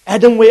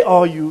 Adam, where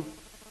are you?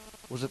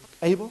 Was it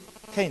Abel?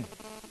 Cain.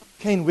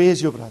 Cain, where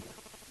is your brother?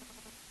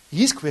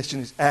 His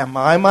question is, am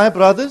I my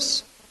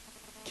brother's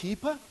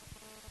keeper?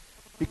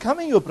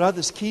 Becoming your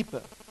brother's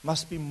keeper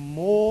must be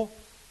more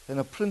than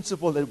a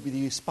principle that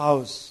we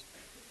espouse.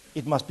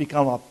 It must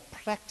become a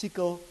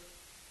practical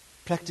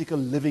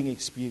living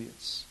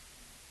experience.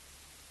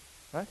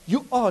 Right?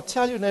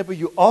 Tell your neighbor,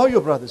 you are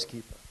your brother's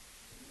keeper.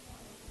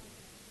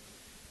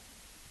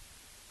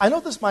 I know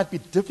this might be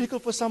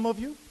difficult for some of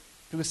you,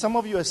 because some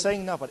of you are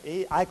saying now, but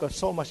I got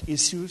so much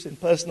issues and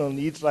personal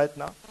needs right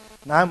now.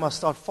 Now I must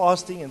start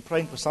fasting and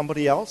praying for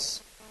somebody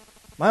else.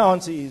 My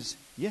answer is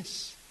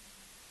yes.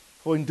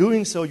 For in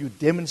doing so, you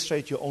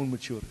demonstrate your own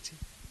maturity.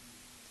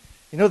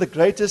 The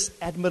greatest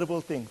admirable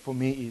thing for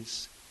me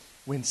is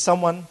when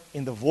someone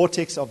in the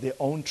vortex of their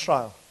own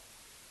trial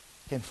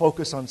can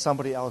focus on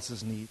somebody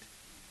else's need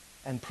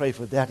and pray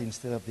for that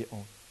instead of their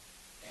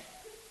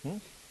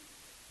own.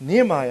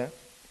 Nehemiah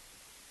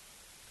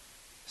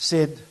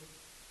said,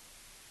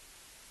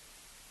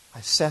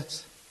 I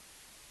sat,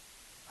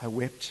 I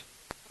wept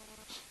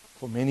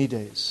for many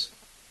days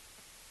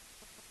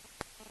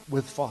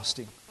with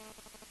fasting.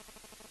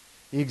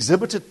 He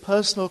exhibited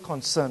personal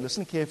concern,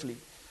 listen carefully,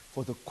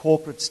 for the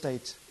corporate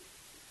state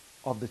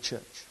of the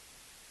church.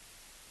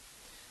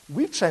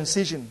 We've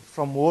transitioned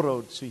from Moore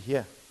Road to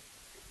here.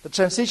 The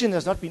transition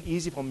has not been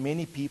easy for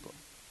many people.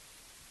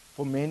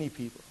 For many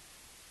people.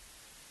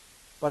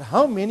 But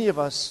how many of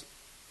us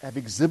have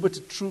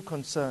exhibited true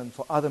concern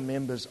for other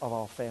members of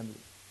our family?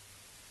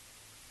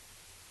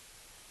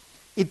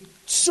 It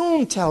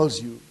soon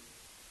tells you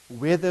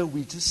whether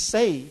we just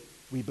say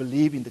we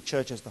believe in the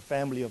church as the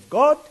family of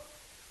God,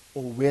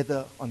 or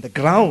whether on the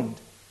ground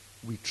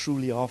we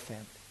truly are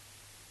family.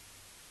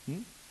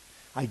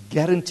 I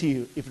guarantee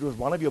you, if it was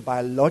one of your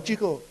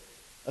biological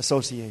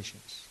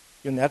associations,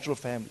 your natural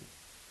family,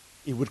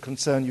 it would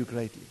concern you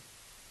greatly.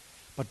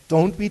 But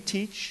don't we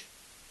teach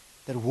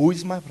that who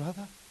is my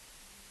brother?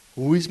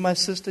 Who is my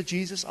sister?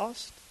 Jesus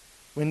asked.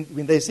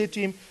 When they said to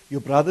him,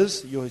 your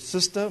brothers, your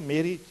sister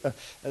Mary,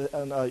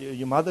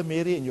 your mother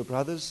Mary and your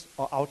brothers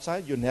are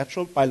outside, your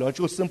natural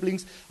biological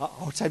siblings are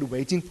outside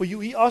waiting for you.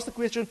 He asked the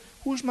question,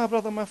 who's my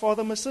brother, my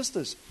father, my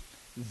sisters?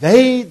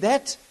 They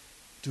that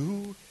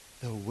do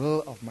the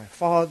will of my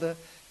Father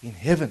in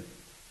heaven.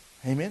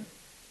 Amen.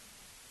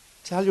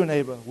 Tell your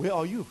neighbor, where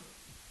are you?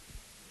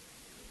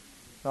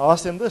 Now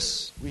ask them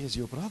this, where is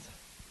your brother?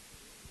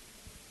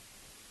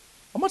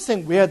 I'm not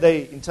saying where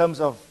they, in terms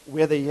of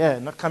where they're here,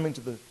 not coming to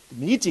the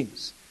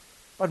meetings,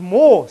 but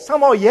more,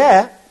 some are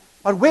here,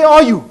 but where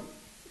are you?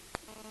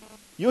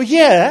 You're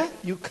here,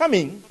 you're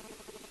coming,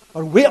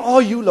 but where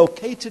are you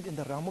located in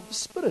the realm of the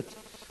Spirit?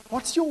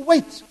 What's your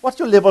weight? What's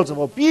your levels of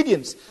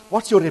obedience?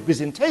 What's your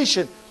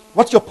representation?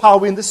 What's your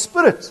power in the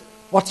Spirit?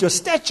 What's your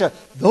stature?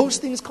 Those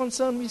things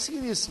concern me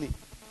seriously.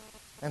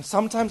 And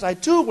sometimes I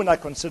too, when I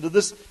consider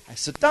this, I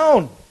sit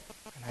down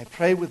and I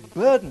pray with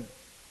burden.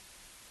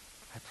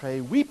 I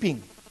pray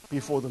weeping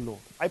before the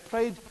Lord. I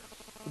prayed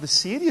with a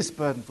serious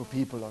burden for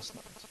people last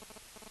night.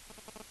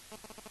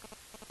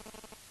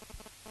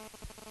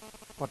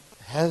 But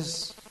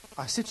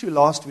I said to you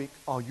last week,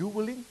 are you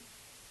willing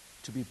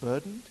to be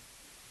burdened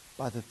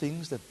by the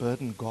things that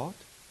burden God?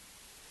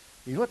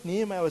 You know what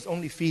Nehemiah was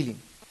only feeling?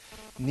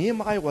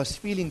 Nehemiah was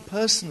feeling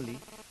personally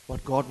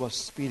what God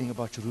was feeling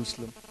about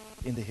Jerusalem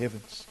in the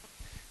heavens.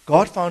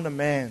 God found a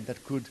man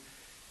that could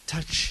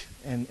touch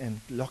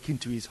and lock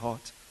into his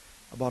heart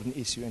about an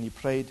issue, and he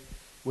prayed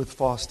with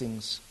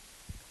fastings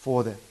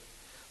for them.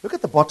 Look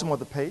at the bottom of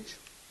the page.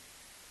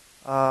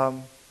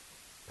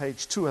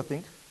 Page 2, I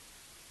think.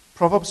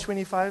 Proverbs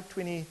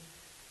 25:28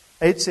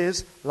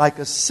 says, like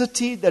a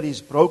city that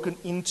is broken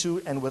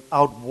into and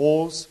without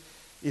walls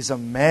is a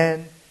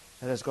man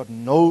that has got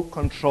no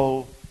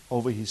control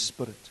over his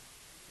spirit.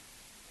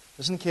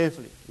 Listen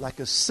carefully. Like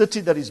a city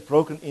that is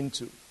broken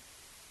into, it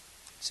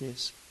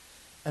says,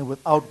 and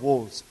without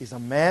walls is a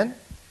man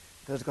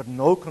that has got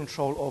no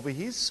control over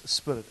his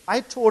spirit.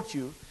 I taught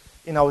you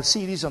in our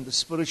series on the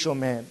spiritual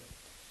man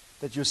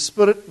that your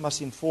spirit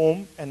must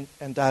inform and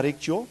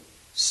direct your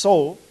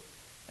soul,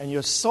 and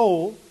your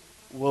soul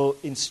will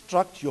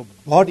instruct your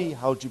body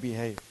how to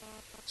behave.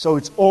 So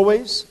it's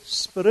always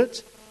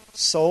spirit,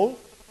 soul,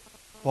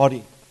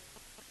 body.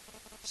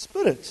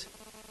 Spirit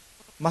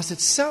must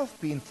itself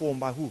be informed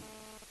by who?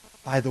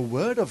 By the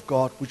Word of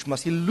God, which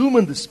must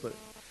illumine the spirit.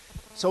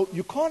 So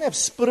you can't have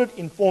spirit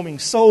informing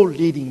soul,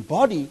 leading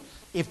body,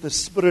 if the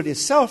spirit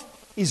itself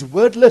is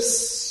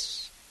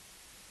wordless.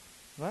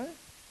 Right?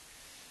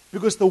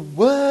 Because the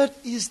Word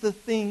is the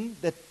thing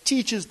that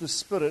teaches the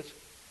spirit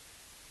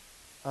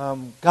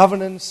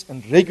governance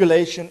and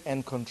regulation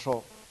and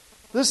control.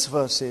 This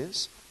verse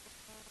says,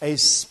 a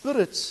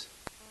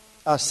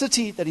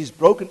city that is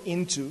broken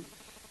into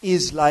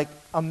is like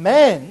a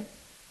man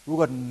who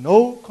got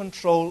no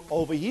control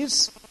over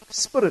his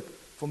spirit.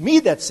 For me,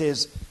 that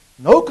says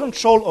no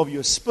control over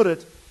your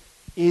spirit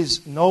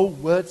is no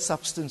word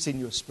substance in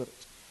your spirit.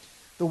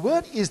 The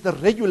word is the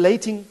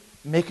regulating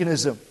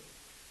mechanism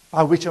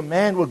by which a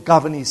man will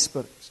govern his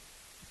spirit.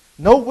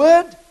 No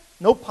word,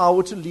 no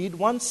power to lead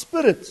one's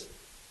spirit.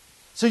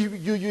 So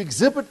you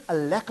exhibit a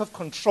lack of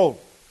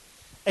control.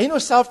 And you know,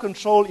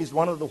 self-control is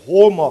one of the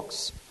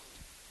hallmarks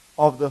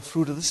of the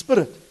fruit of the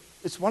Spirit.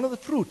 It's one of the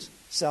fruits,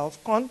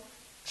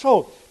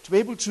 self-control, to be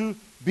able to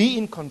be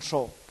in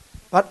control.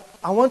 But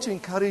I want to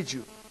encourage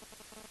you.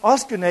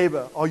 Ask your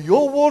neighbor, are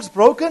your walls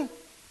broken?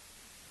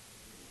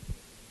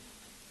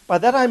 By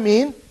that I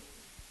mean,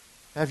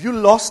 have you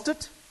lost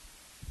it?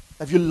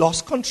 Have you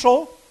lost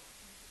control?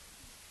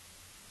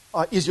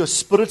 Is your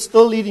spirit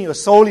still leading your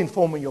soul,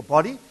 informing your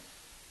body?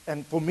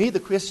 And for me,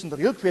 the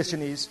real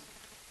question is,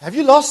 have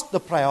you lost the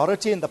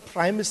priority and the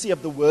primacy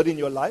of the Word in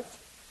your life?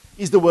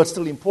 Is the Word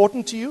still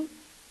important to you?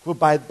 For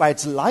by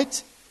its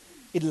light,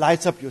 it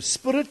lights up your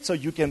spirit so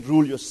you can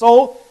rule your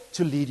soul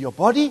to lead your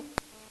body.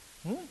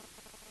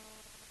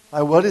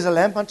 Thy Word is a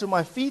lamp unto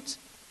my feet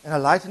and a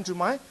light unto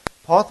my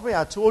pathway.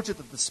 I told you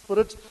that the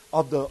spirit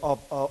of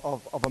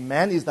a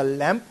man is the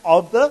lamp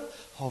of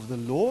the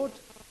Lord.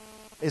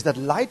 Is that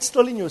light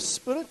still in your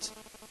spirit?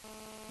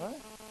 Right?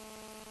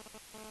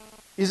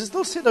 Is it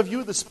still said of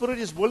you, the spirit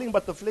is willing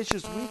but the flesh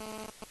is weak?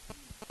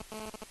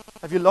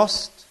 Have you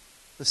lost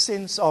the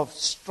sense of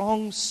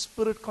strong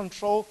spirit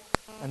control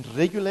and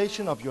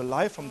regulation of your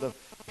life from the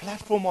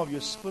platform of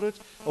your spirit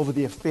over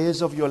the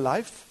affairs of your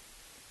life?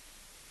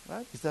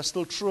 Right? Is that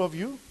still true of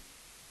you?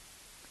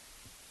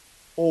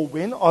 Or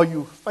when are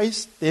you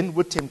faced then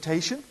with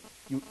temptation?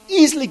 You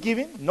easily give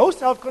in, no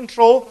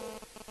self-control,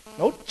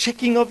 no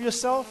checking of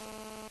yourself.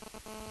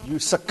 You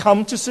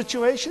succumb to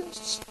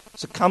situations,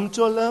 succumb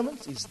to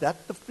allurements. Is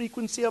that the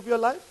frequency of your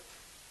life?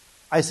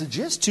 I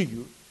suggest to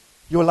you,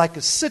 you're like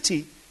a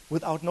city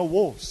without no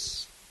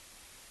walls.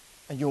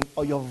 And you're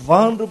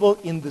vulnerable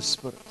in the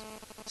spirit.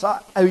 So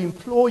I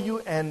implore you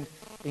and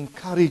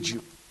encourage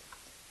you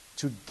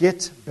to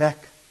get back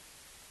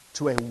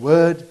to a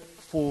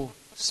word-full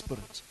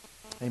spirit.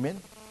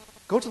 Amen.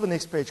 Go to the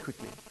next page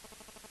quickly.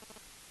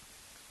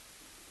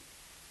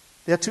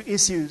 There are two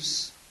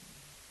issues,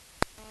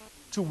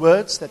 two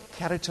words that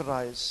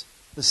characterize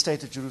the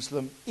state of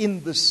Jerusalem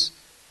in this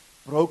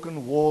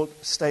broken walled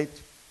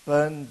state,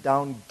 burned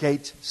down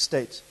gate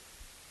state.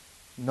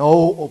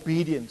 No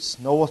obedience,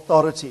 no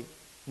authority,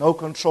 no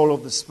control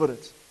of the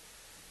Spirit.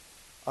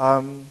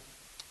 And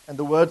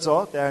the words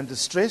are, they are in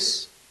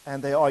distress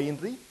and they are in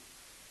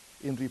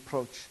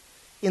reproach.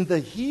 In the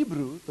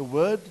Hebrew, the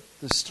word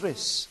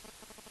distress,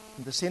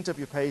 in the center of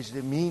your page,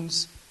 it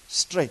means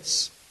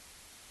straits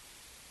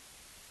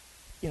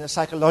in a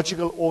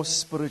psychological or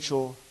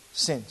spiritual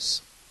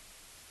sense.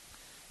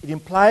 It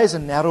implies a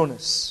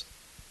narrowness,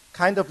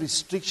 kind of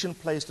restriction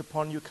placed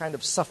upon you, kind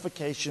of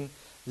suffocation,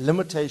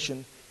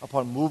 limitation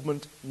upon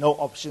movement, no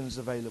options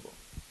available.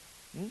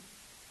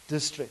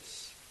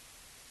 Distress.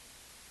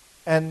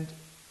 And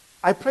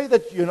I pray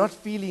that you're not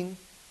feeling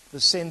the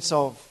sense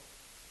of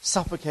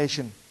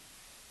suffocation,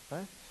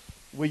 right?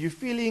 Where you're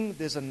feeling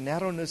there's a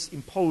narrowness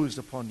imposed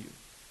upon you.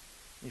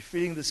 You're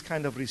feeling this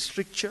kind of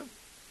restriction,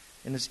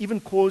 and it's even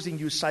causing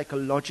you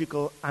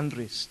psychological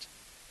unrest.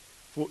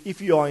 For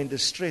if you are in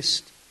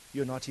distress,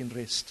 you're not in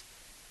rest.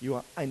 You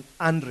are in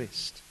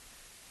unrest.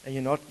 And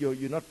you're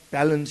not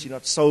balanced, you're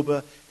not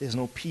sober, there's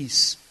no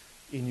peace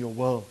in your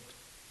world.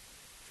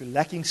 If you're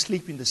lacking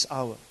sleep in this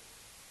hour,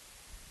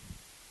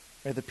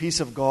 may the peace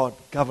of God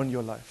govern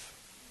your life.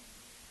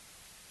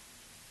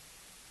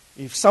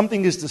 If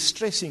something is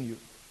distressing you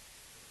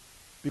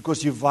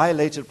because you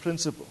violated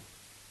principle,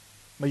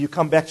 may you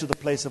come back to the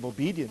place of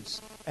obedience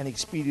and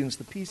experience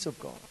the peace of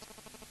God.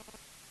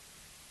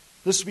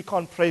 This we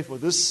can't pray for.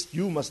 This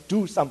you must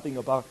do something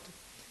about.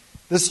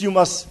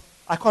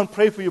 I can't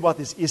pray for you about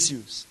these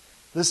issues.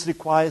 This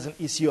requires an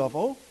issue of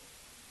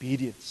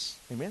obedience.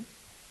 Amen?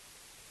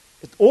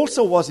 It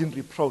also was in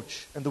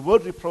reproach. And the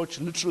word reproach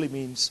literally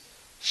means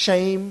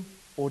shame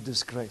or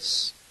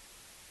disgrace.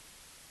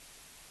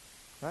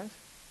 Right?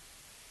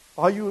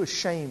 Are you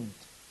ashamed?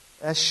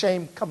 Has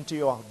shame come to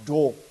your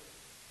door?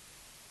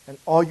 And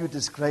are you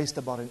disgraced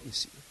about an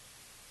issue?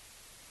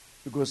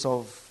 Because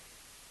of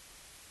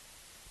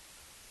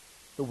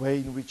the way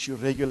in which you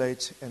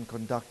regulate and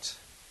conduct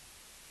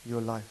your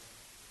life.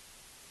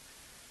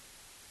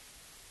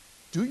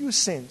 Do you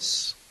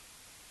sense,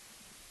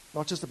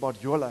 not just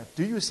about your life,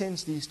 do you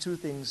sense these two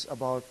things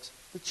about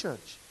the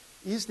church?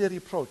 Is there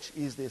reproach?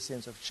 Is there a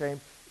sense of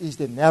shame? Is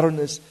there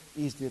narrowness?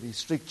 Is there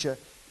restriction?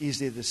 Is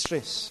there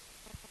distress?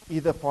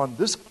 Either upon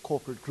this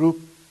corporate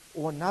group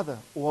or another,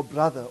 or a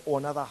brother, or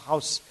another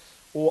house,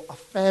 or a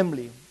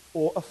family,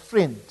 or a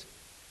friend.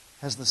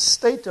 Has the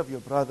state of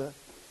your brother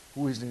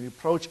who is in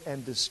reproach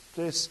and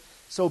distress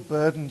so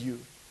burdened you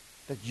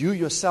that you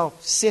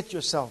yourself set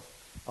yourself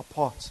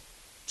apart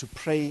to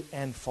pray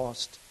and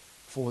fast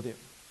for them?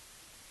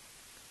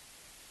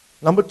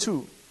 Number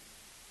 2,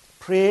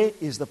 prayer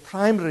is the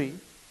primary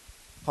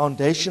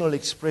foundational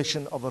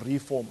expression of a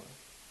reformer.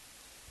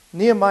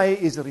 Nehemiah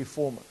is a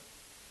reformer.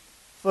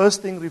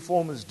 First thing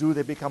reformers do,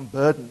 they become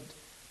burdened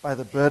by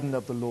the burden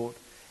of the Lord,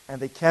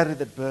 and they carry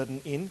that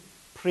burden in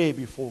prayer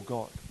before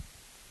God.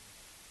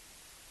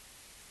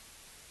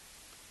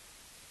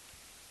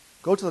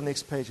 Go to the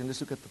next page and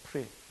let's look at the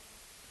prayer.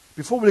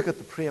 Before we look at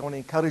the prayer, I want to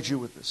encourage you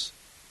with this.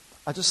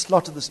 I just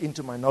slotted this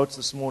into my notes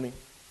this morning.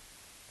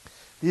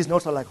 These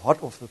notes are like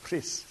hot off the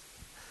press.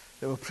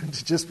 They were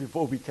printed just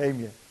before we came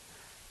here.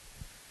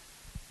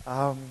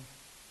 The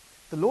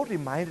Lord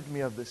reminded me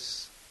of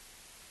this.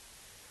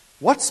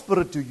 What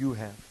spirit do you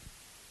have?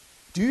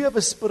 Do you have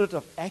a spirit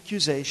of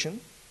accusation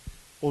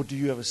or do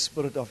you have a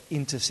spirit of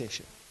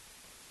intercession?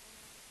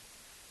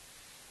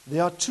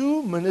 There are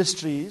two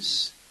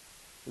ministries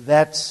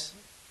that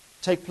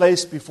take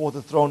place before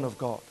the throne of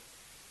God.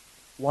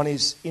 One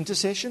is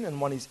intercession and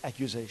one is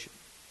accusation.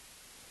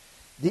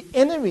 The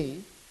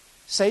enemy,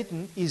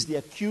 Satan, is the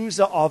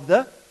accuser of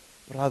the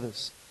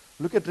brothers.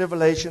 Look at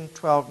Revelation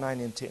 12, 9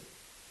 and 10.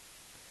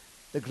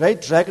 The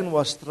great dragon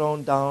was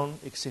thrown down,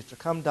 etc.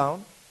 Come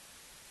down.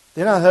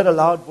 Then I heard a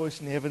loud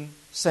voice in heaven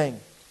saying,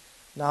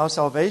 now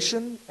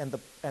salvation and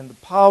the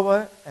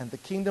power and the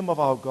kingdom of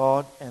our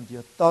God and the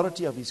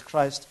authority of his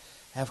Christ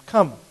have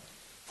come.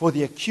 For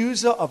the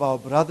accuser of our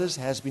brothers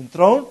has been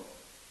thrown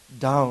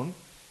down.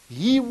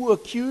 He who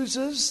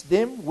accuses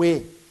them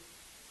where?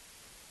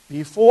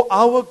 Before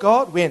our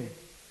God, when?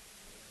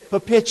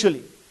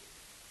 Perpetually.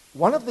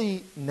 One of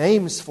the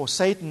names for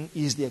Satan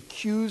is the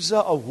accuser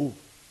of who?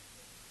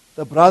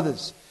 The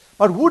brothers.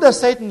 But who does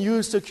Satan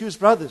use to accuse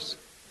brothers?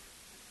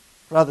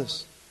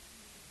 Brothers.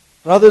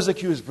 Brothers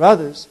accuse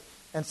brothers.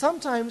 And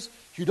sometimes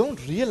you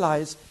don't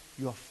realize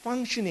you are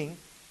functioning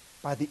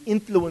by the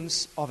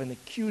influence of an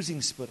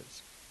accusing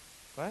spirit.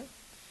 Right?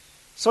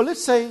 So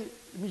let's say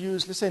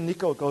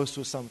Nico goes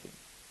through something.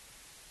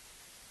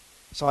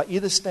 So I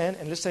either stand,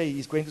 and let's say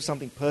he's going through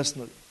something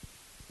personally.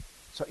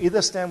 So I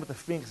either stand with the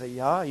finger and say,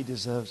 yeah, he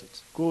deserves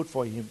it. Good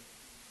for him.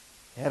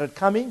 He had it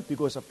coming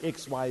because of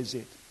X, Y,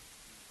 Z.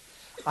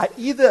 I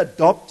either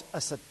adopt a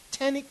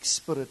satanic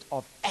spirit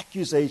of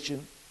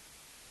accusation,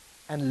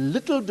 and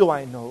little do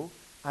I know,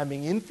 I'm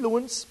being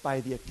influenced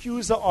by the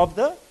accuser of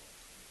the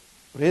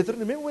brethren.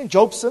 Remember when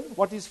Job sinned?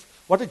 What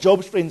did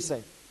Job's friends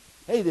say?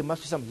 Hey, there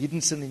must be some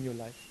hidden sin in your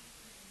life.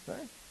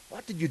 Right?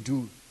 What did you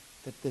do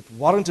that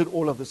warranted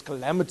all of this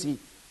calamity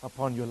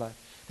upon your life?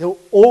 There will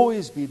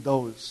always be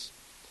those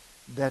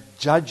that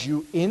judge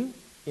you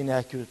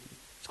inaccurately.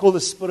 It's called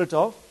the spirit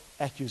of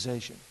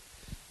accusation.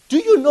 Do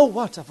you know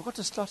what? I forgot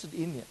to slot it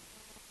in here.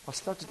 I'll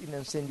slot it in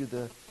and send you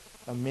the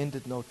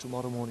amended note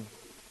tomorrow morning.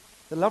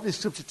 The lovely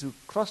scripture to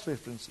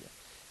cross-reference here.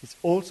 It's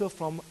also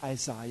from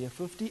Isaiah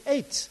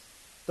 58,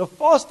 the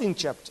fasting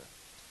chapter.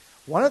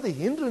 One of the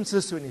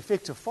hindrances to an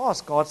effective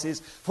fast, God says,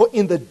 for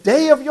in the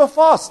day of your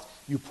fast,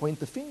 you point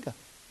the finger.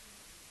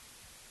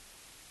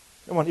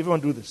 Come on,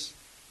 everyone do this.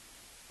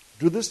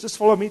 Do this, just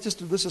follow me, just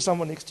do this to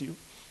someone next to you.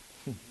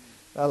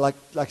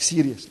 like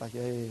serious, like,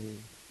 hey,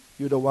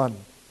 you're the one.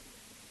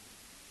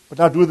 But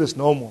now do this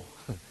no more.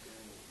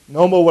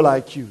 No more will I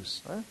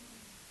accuse. Right?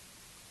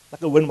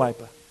 Like a wind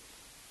wiper.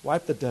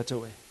 Wipe the dirt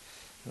away.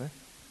 Right?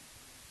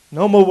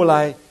 No more will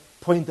I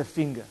point the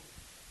finger.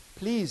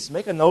 Please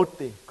make a note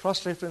there.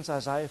 Cross-reference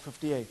Isaiah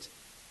 58.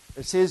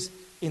 It says,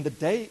 in the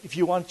day, if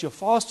you want your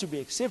fast to be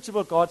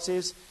acceptable, God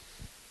says,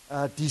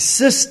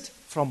 desist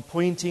from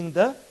pointing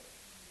the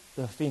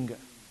finger.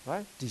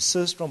 Right?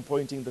 Desist from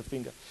pointing the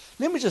finger.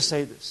 Let me just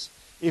say this.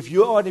 If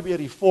you are to be a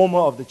reformer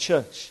of the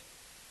church,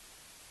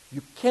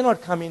 you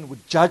cannot come in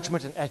with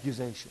judgment and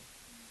accusation.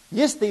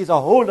 Yes, there is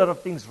a whole lot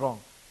of things wrong.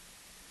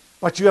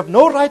 But you have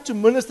no right to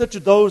minister to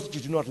those that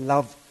you do not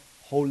love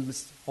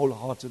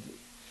wholeheartedly.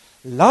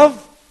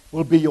 Love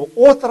will be your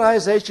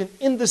authorization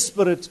in the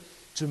Spirit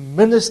to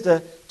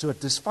minister to a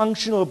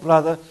dysfunctional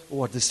brother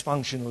or a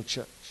dysfunctional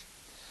church.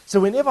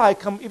 So whenever I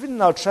come, even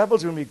in our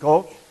travels when we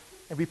go,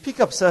 and we pick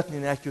up certain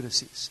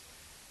inaccuracies,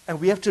 and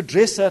we have to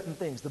address certain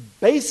things, the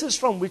basis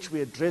from which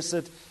we address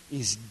it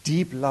is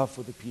deep love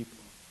for the people.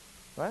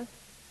 Right?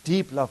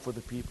 Deep love for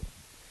the people.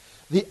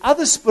 The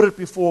other spirit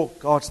before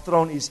God's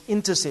throne is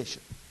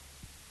intercession.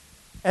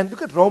 And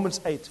look at Romans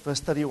 8,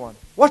 verse 31.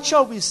 What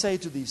shall we say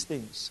to these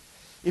things?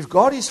 If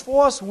God is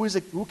for us,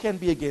 who can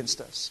be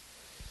against us?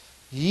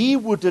 He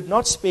who did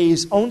not spare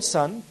his own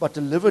son, but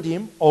delivered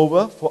him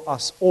over for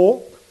us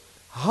all,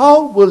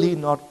 how will he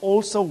not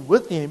also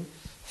with him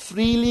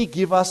freely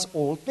give us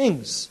all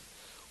things?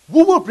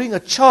 Who will bring a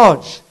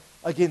charge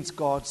against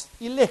God's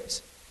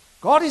elect?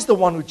 God is the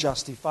one who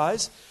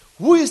justifies.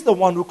 Who is the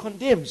one who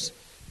condemns?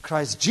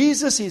 Christ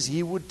Jesus is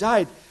he who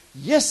died.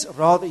 Yes,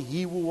 rather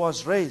he who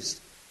was raised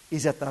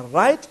is at the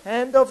right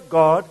hand of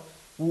God,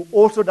 who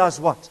also does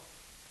what?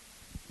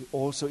 He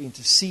also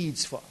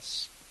intercedes for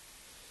us.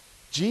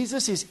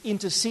 Jesus is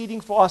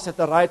interceding for us at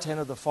the right hand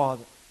of the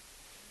Father.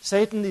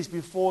 Satan is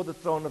before the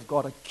throne of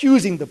God,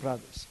 accusing the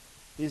brothers.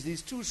 There's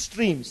these two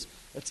streams.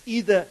 It's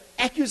either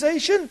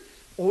accusation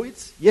or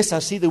it's, yes, I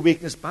see the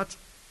weakness, but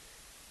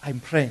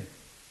I'm praying.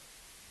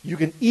 You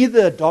can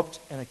either adopt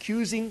an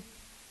accusing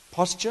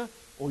posture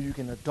or you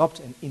can adopt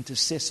an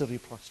intercessory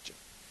posture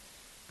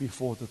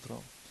before the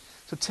throne.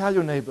 So tell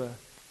your neighbor,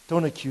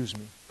 don't accuse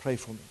me, pray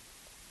for me.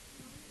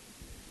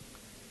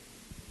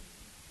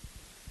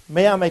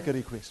 May I make a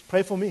request?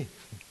 Pray for me.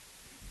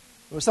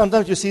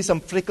 Sometimes you see some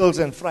freckles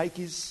and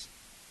frikes.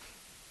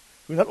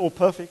 We're not all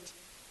perfect.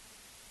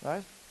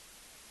 Right?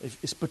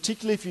 It's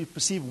particularly if you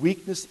perceive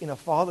weakness in a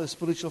father, a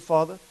spiritual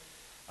father.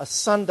 A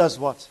son does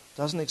what?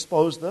 Doesn't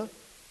expose the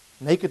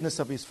nakedness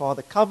of his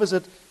father. Covers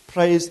it,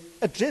 prays,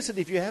 address it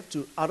if you have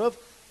to, out of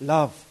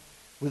love,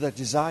 with a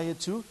desire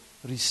to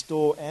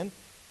restore and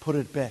put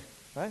it back.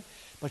 Right?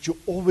 But you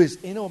always,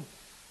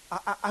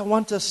 I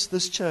want us,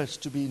 this church,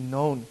 to be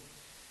known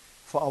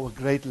for our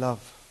great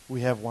love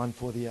we have one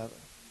for the other.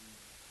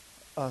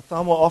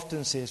 Thamo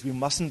often says we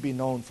mustn't be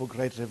known for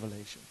great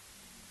revelation.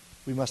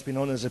 We must be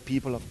known as a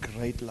people of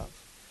great love.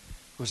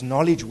 Because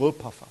knowledge will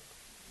puff up.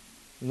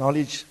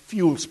 Knowledge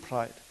fuels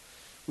pride.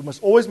 We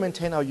must always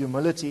maintain our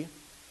humility.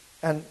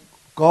 And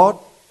God,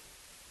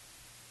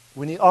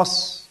 when He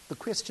asks the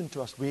question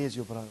to us, where is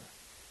your brother?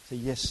 Say,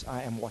 yes,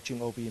 I am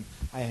watching over him.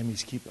 I am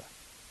his keeper.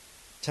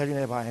 Tell your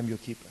neighbor, I am your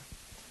keeper.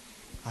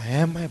 I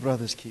am my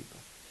brother's keeper.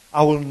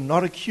 I will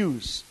not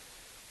accuse.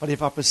 But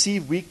if I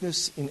perceive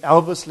weakness in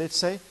Elvis, let's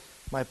say,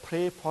 my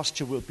prayer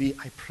posture will be,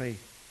 I pray,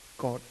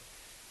 God,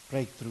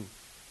 break through.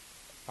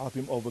 Help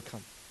him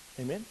overcome.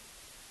 Amen?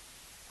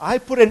 I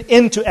put an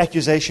end to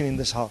accusation in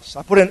this house.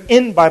 I put an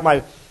end by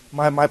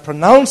my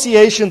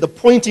pronunciation, the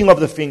pointing of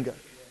the finger.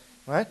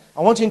 Right?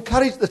 I want to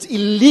encourage, it's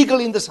illegal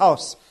in this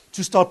house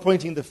to start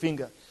pointing the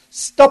finger.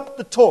 Stop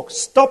the talk.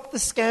 Stop the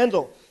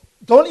scandal.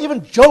 Don't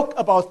even joke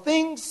about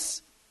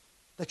things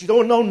that you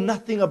don't know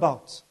nothing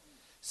about.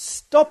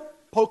 Stop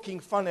poking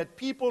fun at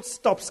people.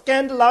 Stop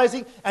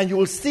scandalizing, and you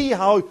will see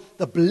how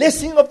the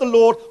blessing of the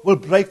Lord will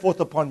break forth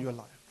upon your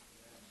life.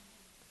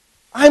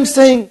 I'm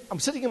sitting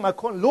in my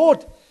corner,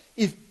 Lord,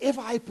 if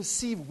ever I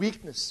perceive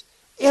weakness,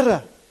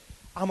 error,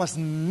 I must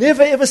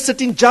never ever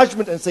sit in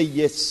judgment and say,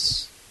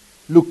 yes,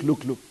 look.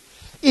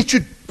 It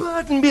should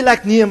burden me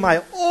like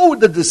Nehemiah. Oh,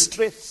 the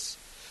distress,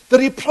 the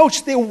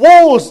reproach. Their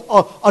walls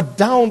are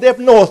down. They have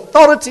no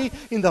authority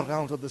in the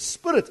realms of the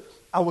Spirit.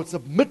 I will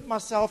submit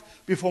myself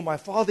before my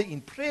Father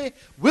in prayer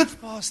with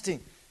fasting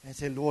and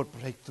say, Lord,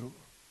 breakthrough.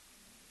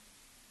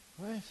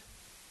 Right?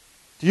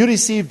 Do you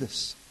receive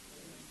this?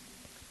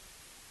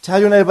 Tell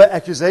your neighbor,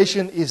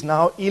 accusation is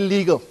now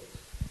illegal.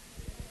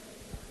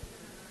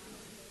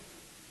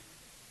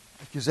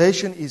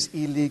 Accusation is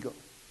illegal.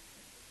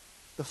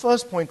 The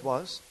first point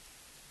was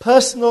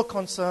personal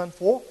concern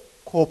for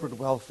corporate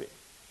welfare.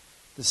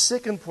 The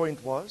second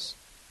point was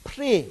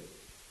prayer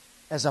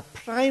as a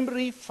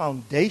primary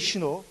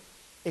foundational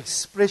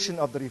expression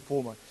of the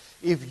reformer.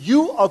 If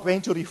you are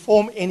going to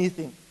reform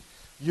anything,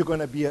 you're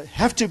going to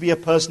have to be a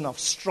person of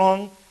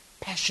strong,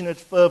 passionate,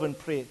 fervent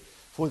prayer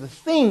for the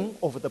thing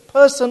or for the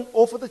person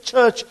or for the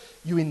church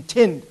you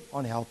intend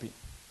on helping.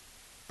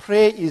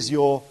 Prayer is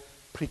your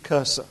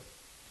precursor.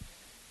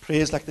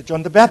 Prayer is like the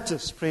John the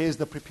Baptist. Prayer is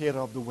the preparer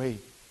of the way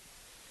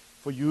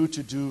for you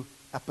to do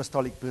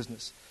apostolic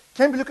business.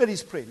 Can we look at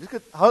his prayer? Look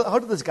at how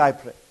did this guy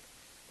pray?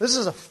 This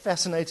is a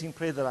fascinating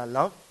prayer that I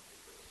love.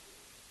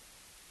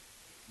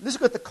 Let's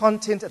look at the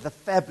content and the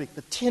fabric,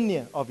 the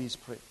tenure of his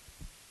prayer.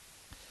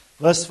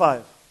 Verse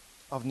 5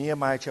 of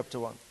Nehemiah chapter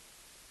 1.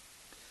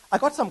 I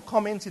got some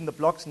comments in the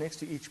blocks next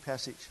to each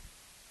passage.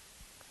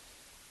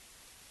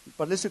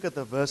 But let's look at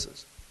the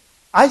verses.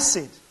 I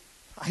said,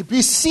 I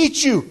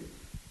beseech you,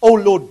 O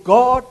Lord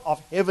God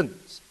of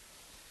heavens,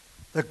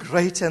 the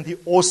great and the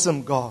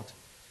awesome God,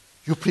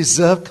 you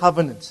preserve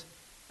covenant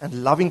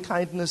and loving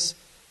kindness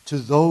to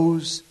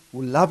those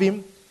who love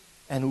him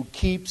and who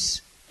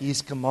keeps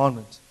his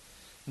commandment.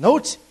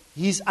 Note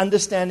his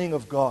understanding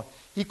of God.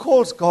 He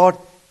calls God,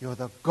 you're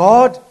the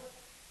God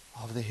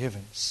of the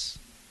heavens.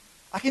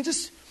 I can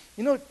just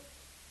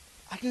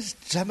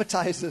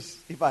dramatize this.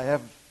 If I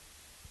have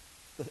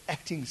the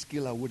acting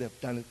skill, I would have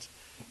done it.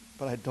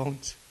 But I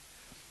don't.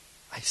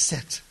 I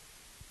sat.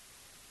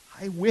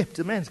 I wept.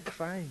 The man's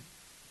crying.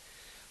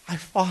 I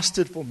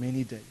fasted for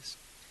many days.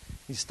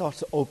 He starts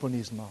to open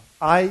his mouth.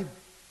 I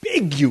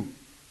beg you,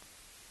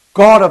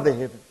 God of the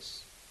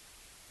heavens.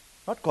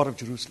 Not God of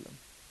Jerusalem.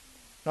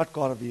 Not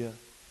God of the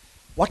earth.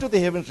 What do the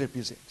heavens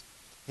represent?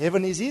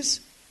 Heaven is his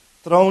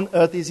throne,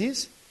 earth is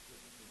his.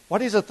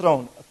 What is a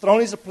throne? A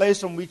throne is a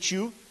place from which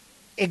you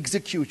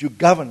execute, you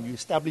govern, you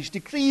establish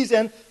decrees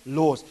and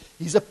laws.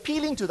 He's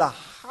appealing to the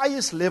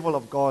highest level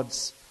of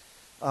God's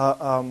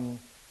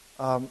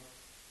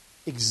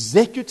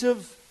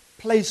executive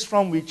place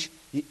from which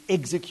he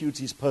executes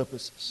his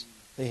purposes,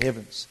 the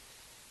heavens.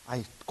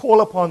 I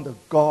call upon the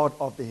God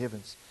of the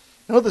heavens.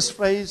 You know, this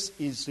phrase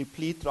is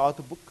replete throughout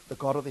the book, the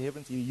God of the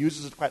heavens. He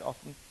uses it quite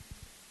often.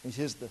 He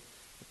says the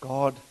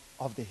God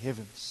of the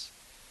heavens.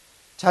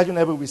 Tell your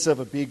neighbor we serve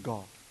a big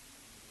God.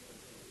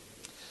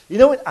 You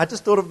know what? I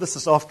just thought of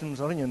this often.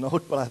 It's not in your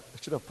note, but I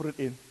should have put it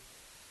in.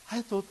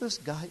 I thought this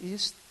guy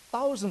is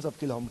thousands of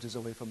kilometers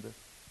away from the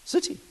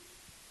city.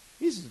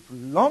 He's a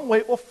long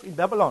way off in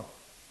Babylon.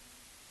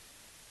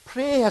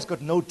 Prayer has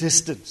got no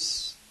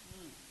distance.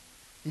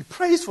 He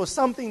prays for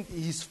something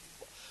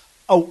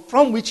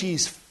from which he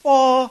is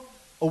far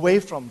away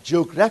from,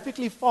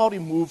 geographically far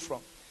removed from.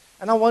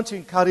 And I want to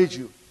encourage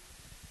you.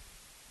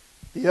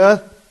 The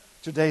earth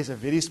today is a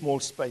very small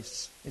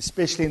space,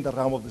 especially in the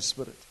realm of the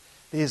Spirit.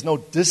 There is no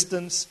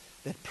distance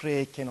that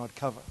prayer cannot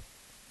cover.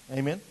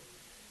 Amen?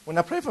 When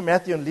I pray for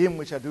Matthew and Liam,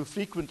 which I do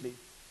frequently,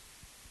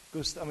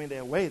 because,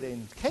 they're away, they're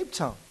in Cape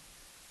Town.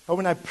 But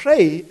when I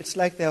pray, it's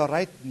like they are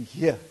right in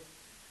here.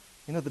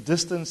 You know, the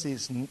distance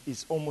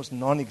is almost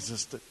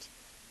non-existent.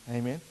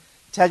 Amen?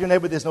 Tell your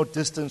neighbor there's no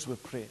distance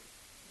with prayer.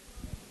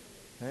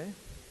 Okay?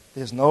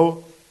 There's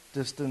no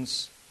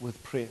distance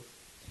with prayer.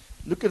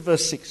 Look at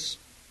verse 6.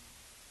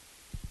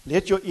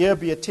 Let your ear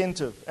be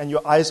attentive and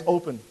your eyes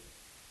open,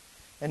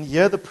 and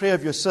hear the prayer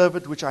of your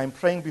servant, which I am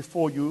praying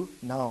before you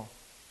now,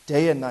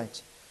 day and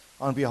night,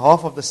 on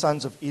behalf of the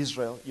sons of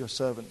Israel, your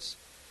servants,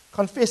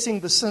 confessing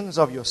the sins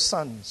of your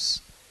sons,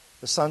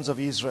 the sons of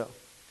Israel,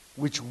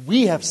 which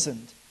we have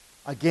sinned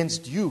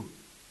against you.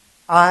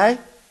 I,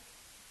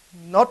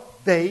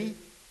 not they,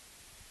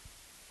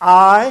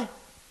 I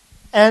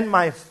and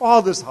my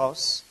father's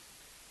house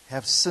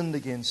have sinned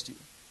against you.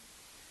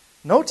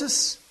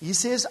 Notice, he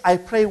says, I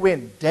pray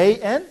when? Day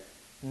and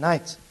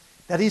night.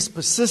 That is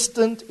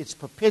persistent, it's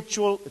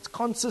perpetual, it's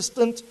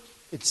consistent,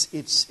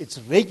 it's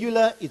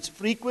regular, it's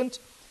frequent.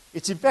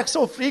 It's in fact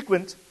so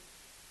frequent,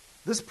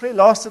 this prayer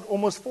lasted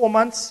almost 4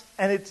 months,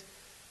 and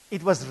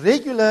it was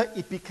regular,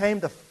 it became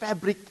the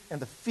fabric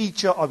and the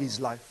feature of his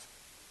life.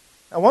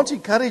 I want to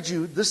encourage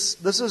you, this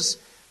is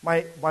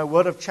my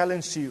word of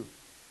challenge to you.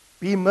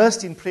 Be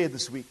immersed in prayer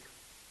this week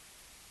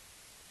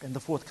and the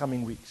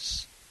forthcoming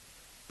weeks.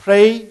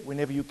 Pray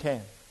whenever you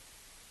can.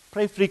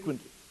 Pray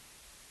frequently.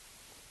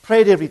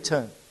 Pray at every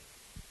turn.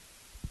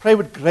 Pray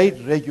with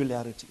great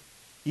regularity.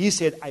 He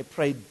said, I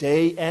pray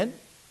day and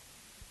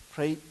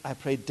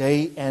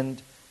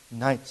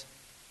night.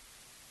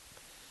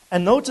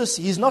 And notice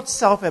he's not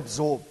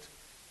self-absorbed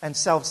and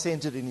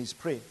self-centered in his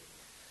prayer.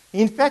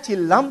 In fact, he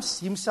lumps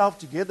himself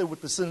together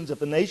with the sins of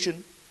the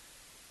nation.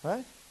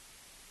 Right?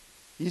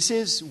 He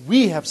says,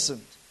 we have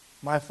sinned.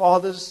 My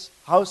father's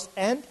house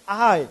and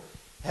I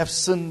have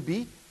sinned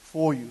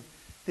before you.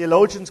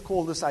 Theologians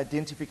call this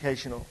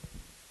identificational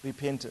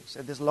repentance.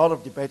 And there's a lot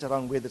of debate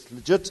around whether it's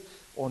legit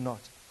or not.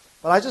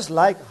 But I just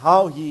like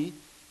how he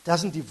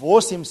doesn't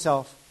divorce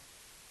himself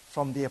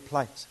from their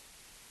plight.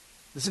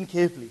 Listen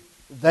carefully.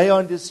 They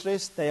are in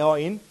distress. They are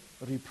in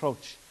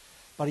reproach.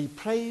 But he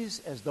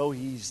prays as though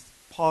he's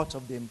part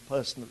of them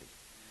personally.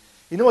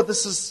 You know what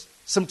this is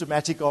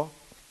symptomatic of?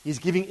 He's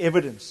giving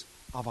evidence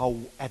of how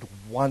at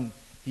one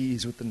he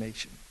is with the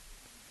nation.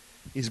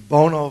 He's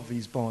bone of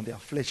his bone. They are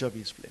flesh of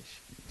his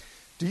flesh.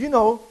 Do you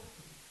know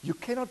you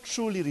cannot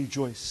truly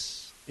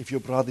rejoice if your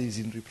brother is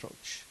in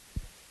reproach?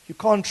 You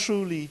can't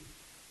truly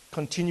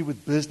continue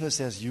with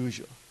business as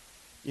usual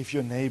if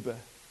your neighbor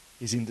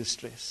is in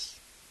distress.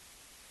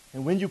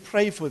 And when you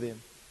pray for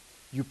them,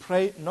 you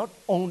pray not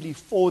only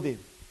for them,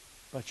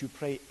 but you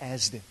pray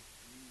as them.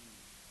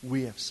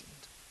 We have sinned.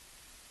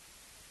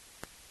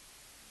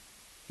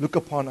 Look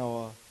upon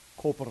our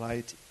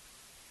corporeity.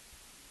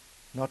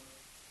 Not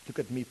look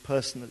at me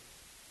personally.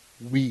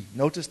 We.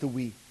 Notice the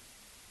we.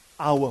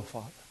 Our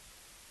Father.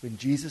 When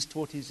Jesus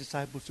taught his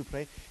disciples to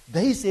pray,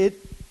 they said,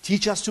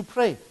 teach us to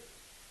pray.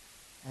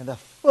 And the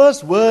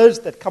first words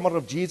that come out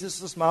of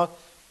Jesus' mouth,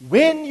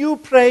 when you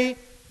pray,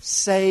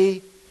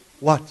 say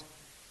what?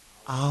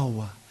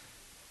 Our.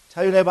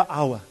 Tell your neighbor,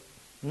 our.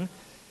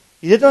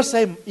 He did not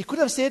say, he could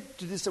have said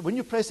to this, when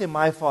you pray, say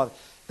my Father.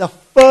 The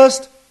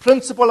first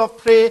principle of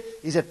prayer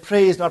is that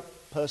prayer is not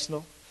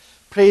personal.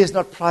 Prayer is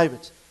not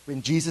private.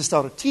 When Jesus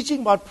started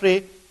teaching about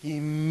prayer, he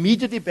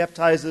immediately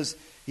baptizes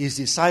his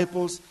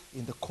disciples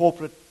in the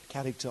corporate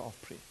character of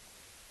prayer.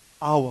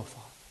 Our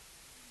Father.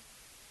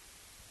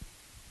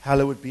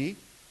 Hallowed be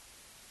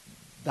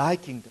thy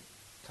kingdom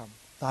come.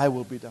 Thy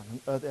will be done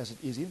on earth as it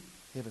is in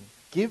heaven.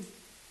 Give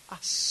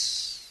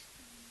us.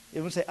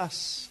 Everyone say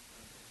us.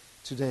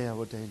 Today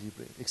our daily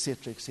bread,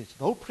 etc., etc.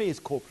 The whole prayer is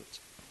corporate.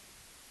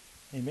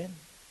 Amen.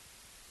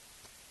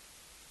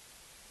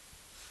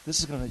 This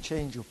is going to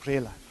change your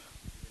prayer life.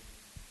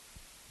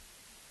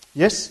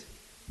 Yes?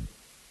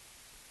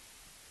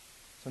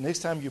 So next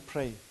time you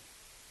pray,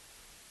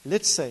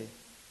 let's say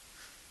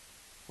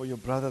for your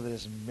brother that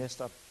has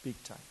messed up big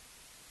time.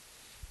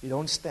 You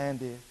don't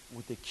stand there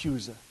with the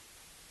accuser,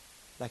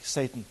 like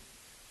Satan,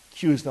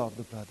 accuser of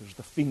the brothers,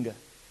 the finger.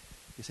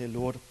 You say,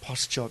 Lord,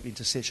 posture of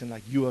intercession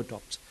like you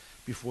adopt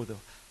before the.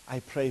 I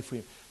pray for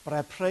him. But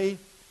I pray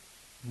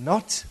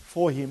not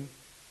for him.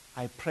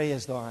 I pray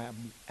as though I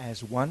am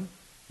as one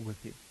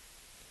with him.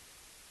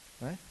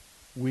 Right?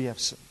 We have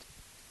sinned.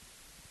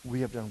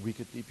 We have done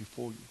wickedly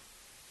before you.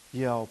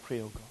 Hear our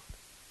prayer, O God.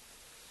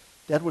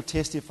 That will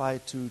testify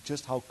to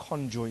just how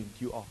conjoined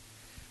you are,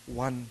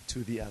 one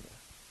to the other.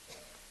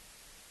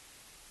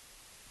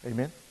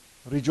 Amen.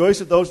 Rejoice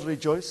with those who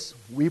rejoice.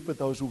 Weep with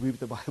those who weep,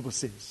 the Bible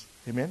says.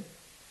 Amen.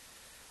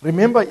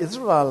 Remember, this is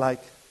what I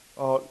like.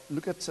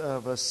 Look at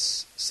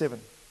verse 7.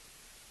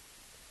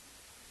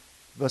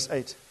 Verse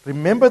 8.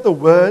 Remember the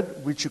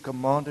word which you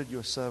commanded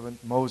your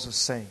servant Moses,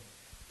 saying.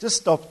 Just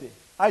stop there.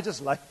 I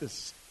just like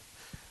this.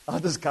 How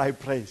this guy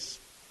prays.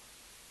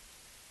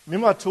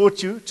 Remember I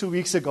taught you 2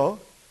 weeks ago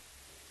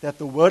that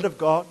the word of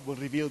God will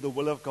reveal the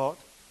will of God.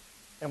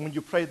 And when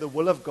you pray the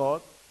will of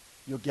God,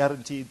 you're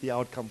guaranteed the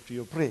outcome to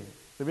your prayer.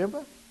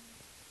 Remember?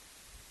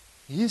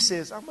 He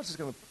says, I'm not just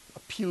going to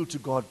appeal to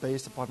God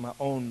based upon my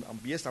own,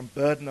 I'm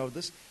burdened of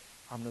this.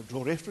 I'm going to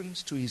draw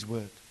reference to his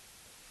word.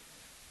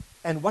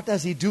 And what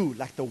does he do?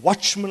 Like the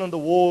watchman on the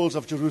walls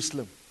of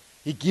Jerusalem.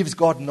 He gives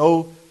God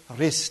no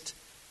rest.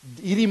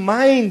 He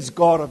reminds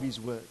God of his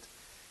word.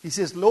 He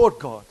says, Lord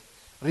God,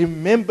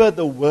 remember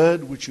the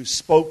word which you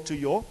spoke to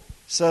your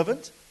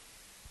servant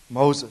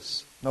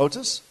Moses.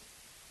 Notice.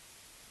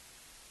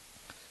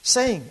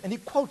 Saying, and he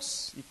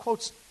quotes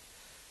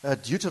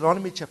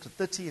Deuteronomy chapter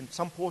 30 and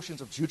some portions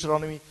of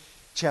Deuteronomy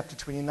chapter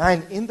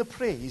 29 in the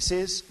prayer. He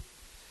says,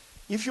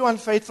 if you are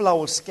unfaithful, I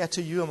will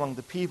scatter you among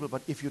the people.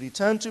 But if you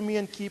return to me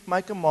and keep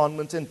my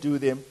commandments and do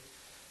them,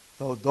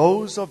 though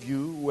those of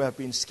you who have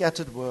been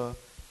scattered were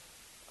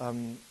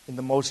in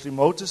the most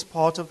remotest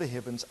part of the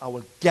heavens, I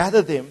will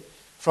gather them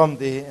from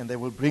there, and they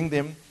will bring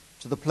them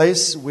to the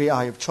place where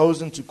I have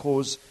chosen to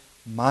cause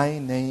my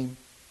name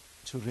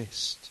to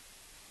rest.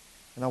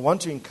 And I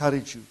want to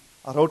encourage you.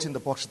 I wrote in the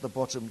box at the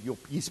bottom,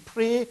 his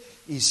prayer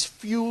is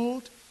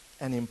fueled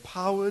and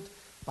empowered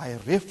by a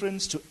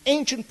reference to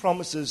ancient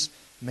promises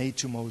made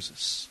to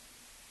Moses.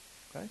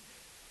 Okay?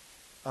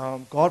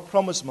 God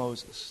promised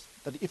Moses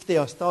that if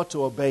they start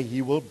to obey,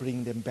 he will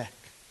bring them back.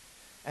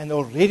 And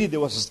already there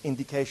was this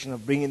indication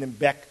of bringing them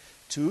back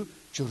to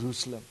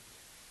Jerusalem.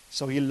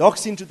 So he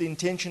locks into the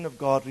intention of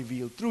God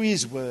revealed through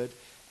his word,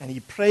 and he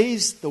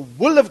prays the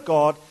will of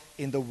God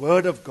in the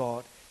word of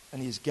God,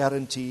 and he's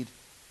guaranteed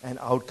an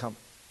outcome.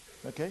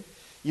 Okay?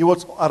 He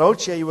was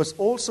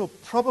also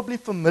probably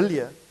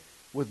familiar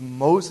with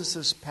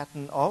Moses'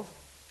 pattern of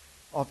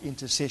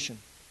intercession.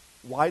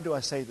 Why do I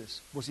say this?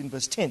 It was in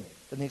verse 10.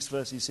 The next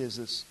verse he says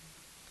this.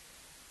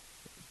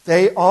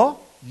 They are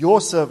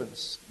your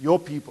servants, your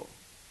people,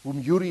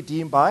 whom you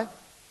redeem by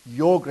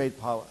your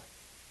great power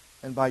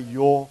and by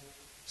your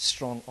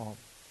strong arm.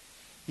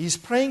 He's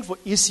praying for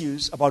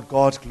issues about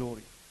God's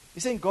glory.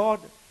 He's saying, God,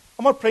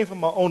 I'm not praying for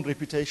my own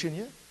reputation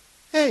here.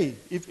 Hey,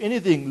 if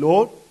anything,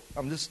 Lord,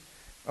 I'm just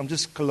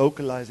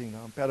colloquializing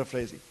now, I'm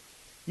paraphrasing.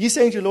 He's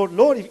saying to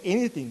Lord, if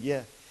anything,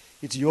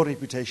 it's your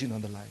reputation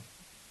on the line.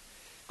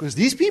 Because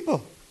these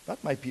people,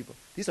 not my people,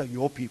 these are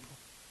your people.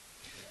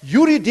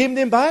 You redeemed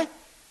them by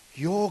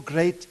your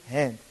great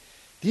hand.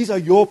 These are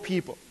your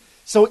people.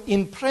 So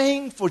in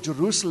praying for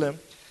Jerusalem,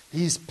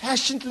 he's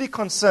passionately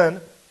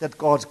concerned that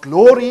God's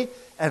glory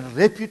and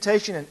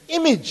reputation and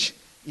image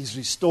is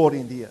restored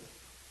in the earth.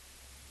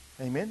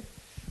 Amen?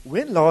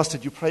 When last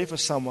did you pray for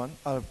someone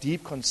out of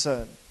deep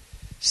concern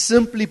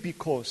simply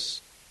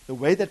because the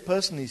way that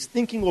person is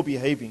thinking or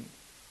behaving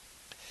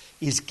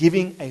is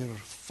giving a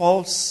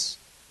false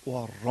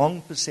or a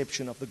wrong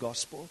perception of the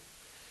gospel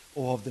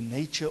or of the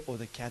nature or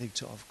the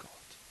character of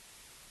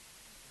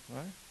God?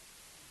 Right?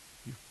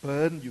 You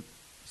burn, you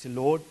say,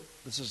 Lord,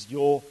 this is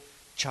your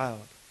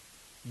child.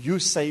 You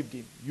saved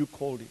him. You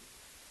called him.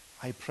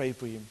 I pray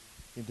for him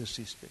in this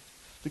respect.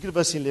 Look at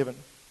verse 11.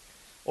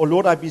 Oh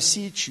Lord, I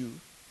beseech you,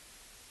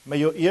 may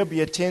your ear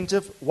be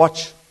attentive.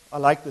 Watch, I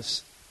like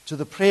this. To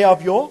the prayer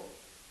of your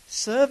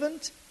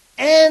servant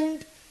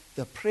and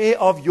the prayer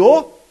of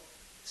your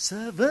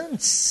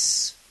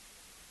servants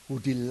who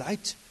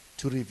delight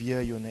to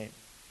revere your name.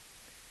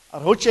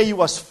 Aroche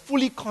was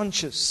fully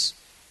conscious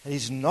that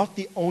he's not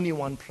the only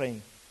one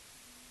praying.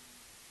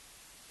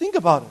 Think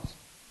about it.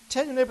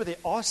 Tell your neighbor there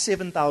are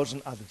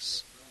 7,000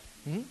 others.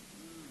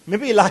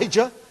 Remember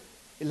Elijah?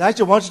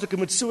 Elijah wanted to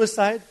commit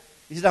suicide.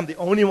 He said, I'm the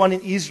only one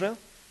in Israel.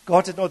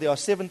 God said, no, there are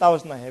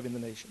 7,000 I have in the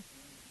nation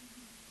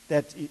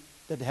that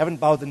haven't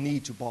bowed the knee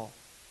to Baal.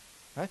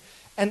 Right?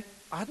 And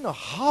I don't know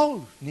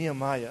how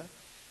Nehemiah,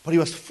 but he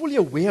was fully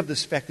aware of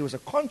this fact. There was a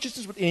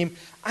consciousness within him.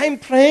 I'm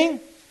praying,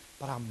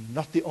 but I'm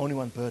not the only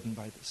one burdened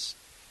by this.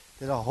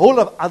 There's a whole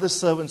lot of other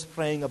servants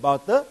praying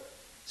about the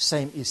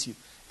same issue.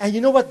 And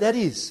you know what that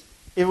is?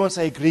 Everyone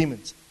say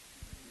agreement.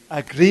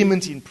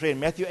 Agreement in prayer.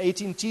 Matthew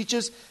 18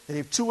 teaches that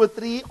if 2 or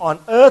 3 on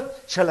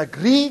earth shall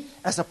agree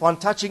as upon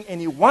touching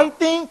any one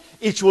thing,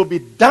 it will be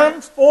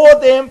done for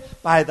them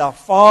by the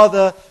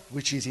Father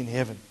which is in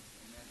heaven.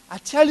 I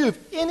tell you,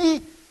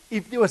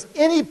 if there was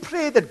any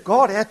prayer that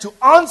God had to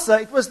answer,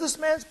 it was this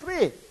man's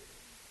prayer.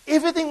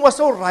 Everything was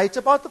all right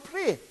about the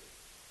prayer.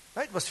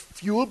 Right? It was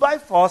fueled by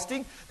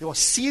fasting. There was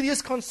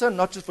serious concern,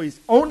 not just for his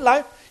own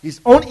life, his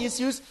own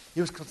issues.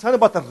 He was concerned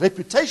about the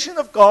reputation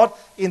of God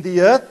in the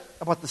earth,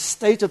 about the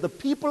state of the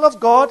people of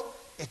God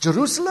at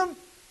Jerusalem.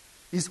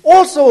 He's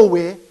also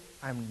aware,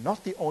 I'm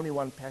not the only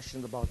one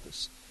passionate about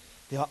this.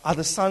 There are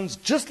other sons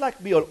just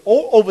like me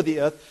all over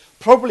the earth,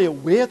 probably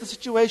aware of the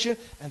situation,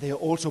 and they are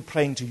also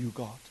praying to you,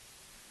 God.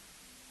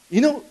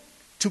 You know,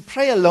 to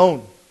pray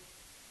alone,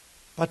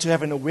 but to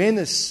have an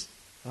awareness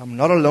that I'm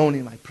not alone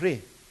in my prayer,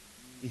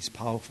 is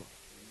powerful.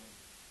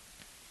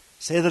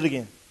 Say that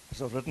again.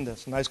 I've written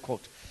this. Nice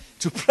quote.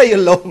 To pray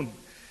alone,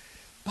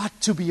 but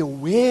to be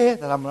aware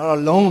that I'm not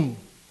alone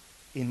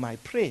in my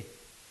prayer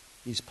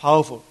is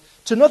powerful.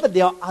 To know that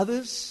there are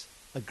others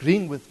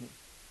agreeing with me,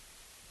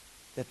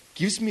 that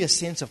gives me a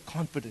sense of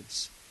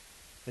confidence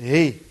that,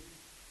 hey,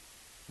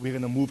 we're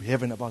going to move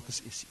heaven about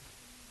this issue.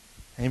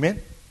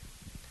 Amen?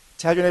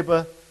 Tell your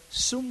neighbor,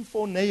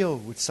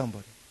 symphoneo with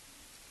somebody.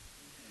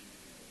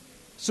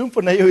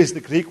 Symphoneo is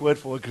the Greek word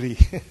for agree.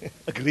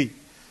 Agree.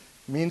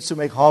 Means to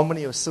make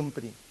harmony or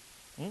symphony.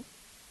 Who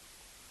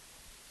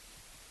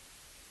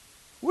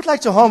would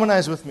like to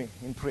harmonize with me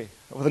in prayer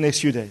over the next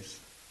few days?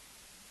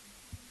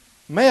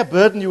 May I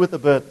burden you with a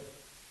burden.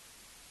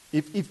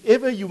 If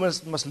ever you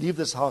must leave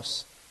this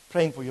house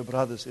praying for your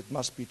brothers, it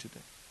must be today.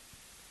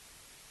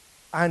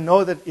 I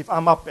know that if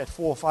I'm up at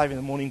 4 or 5 in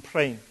the morning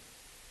praying,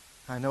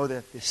 I know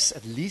that there's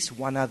at least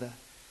one other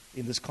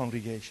in this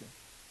congregation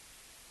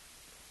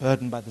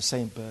burdened by the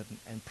same burden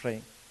and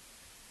praying.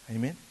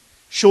 Amen?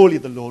 Surely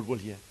the Lord will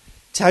hear.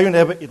 Tell your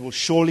neighbor, it will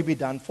surely be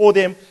done for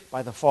them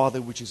by the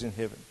Father which is in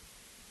heaven.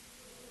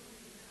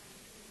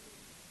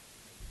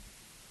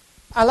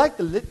 I like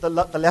the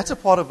latter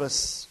part of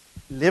verse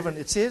 11.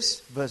 It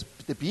says,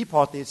 the B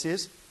part there, it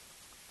says,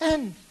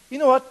 and you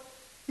know what?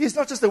 He's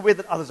not just aware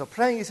that others are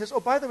praying. He says, oh,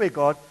 by the way,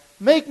 God,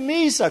 make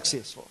me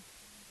successful.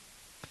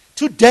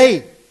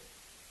 Today.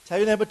 Tell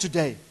your neighbor,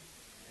 today.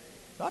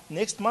 Not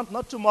next month,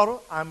 not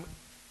tomorrow.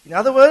 In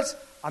other words,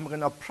 I'm going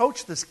to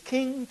approach this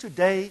king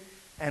today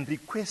and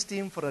request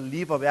him for a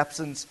leave of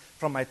absence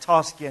from my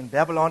task here in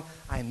Babylon.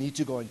 I need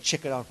to go and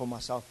check it out for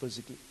myself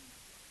physically.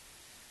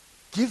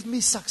 Give me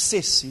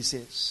success, he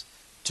says,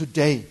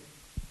 today.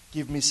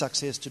 Give me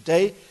success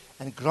today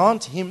and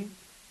grant him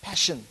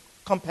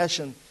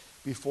compassion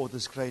before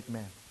this great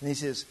man. And he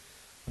says,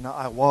 now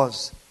I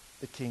was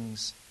the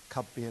king's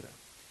cupbearer.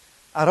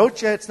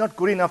 Aroche, it's not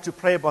good enough to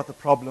pray about the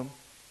problem.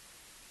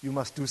 You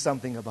must do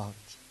something about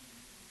it.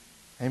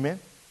 Amen?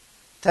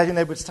 Tell your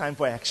neighbor it's time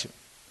for action.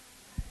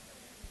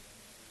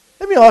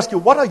 Let me ask you,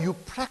 what are you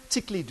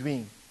practically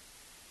doing?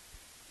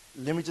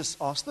 Let me just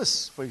ask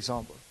this, for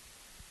example.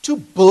 To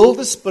build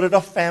the spirit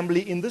of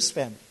family in this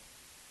family.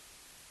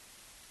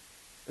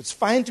 It's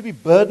fine to be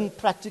burdened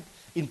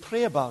in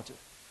prayer about it.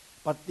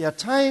 But there are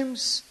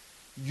times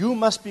you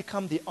must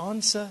become the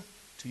answer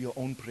to your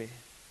own prayer.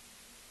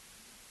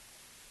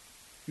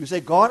 You say,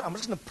 God, I'm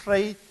just going to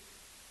pray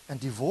and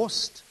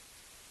divorced.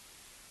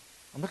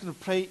 I'm not going to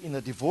pray in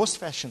a divorced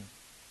fashion,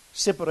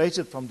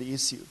 separated from the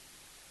issue.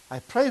 I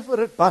pray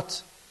for it,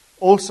 but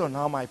also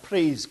now my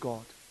prayer is,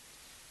 God,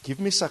 give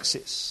me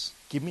success.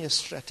 Give me a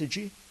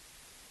strategy.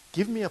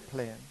 Give me a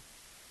plan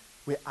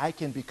where I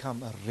can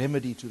become a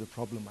remedy to the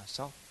problem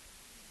myself.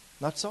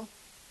 Not so?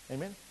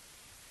 Amen?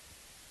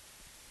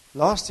 From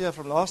last year,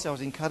 I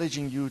was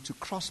encouraging you to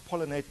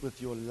cross-pollinate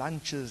with your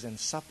lunches and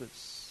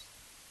suppers.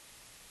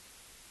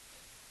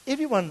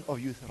 Every one of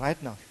you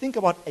right now, think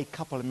about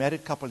a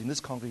married couple in this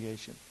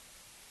congregation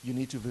you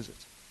need to visit.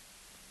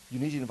 You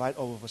need to invite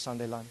over for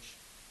Sunday lunch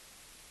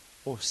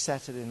or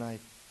Saturday night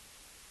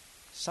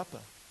supper.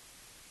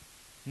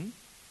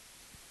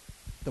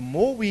 The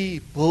more we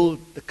build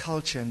the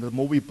culture and the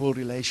more we build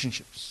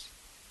relationships,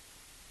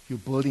 you're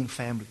building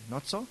family.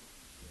 Not so?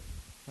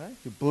 Right?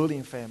 You're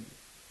building family.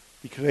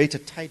 You create a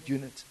tight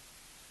unit.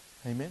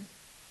 Amen?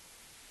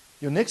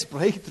 Your next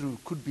breakthrough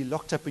could be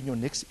locked up in your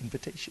next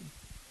invitation.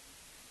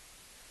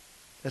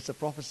 That's a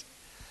prophecy.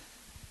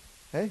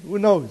 Hey? Who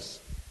knows?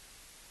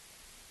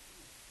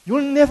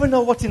 You'll never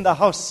know what's in the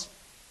house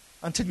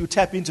until you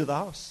tap into the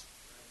house.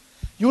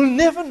 You'll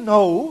never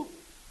know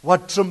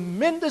what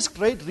tremendous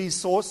great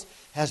resource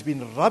has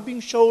been rubbing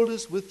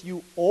shoulders with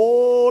you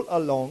all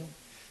along,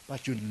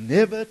 but you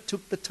never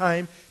took the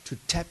time to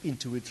tap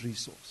into its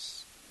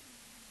resource.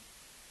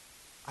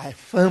 I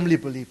firmly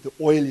believe the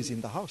oil is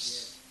in the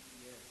house.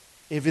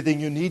 Everything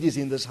you need is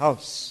in this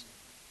house.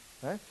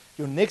 Right?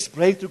 Your next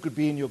breakthrough could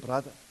be in your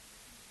brother.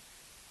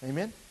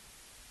 Amen?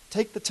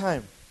 Take the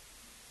time.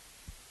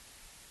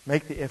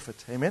 Make the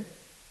effort. Amen?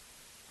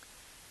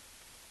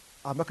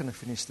 I'm not going to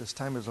finish this.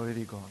 Time is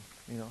already gone.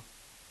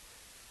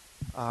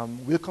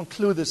 We'll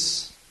conclude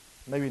this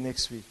maybe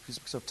next week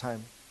because of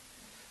time.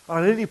 I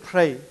really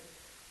pray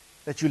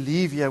that you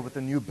leave here with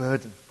a new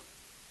burden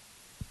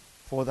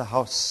for the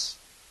house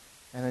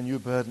and a new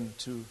burden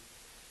to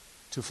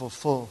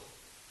fulfill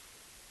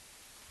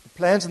the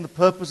plans and the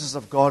purposes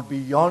of God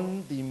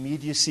beyond the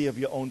immediacy of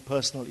your own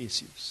personal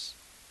issues.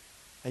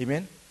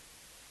 Amen?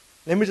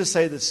 Let me just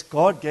say this.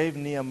 God gave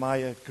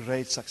Nehemiah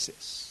great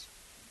success.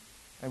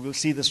 And we'll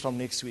see this from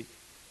next week.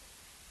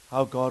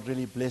 How God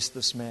really blessed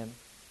this man.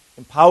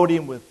 Empowered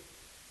him with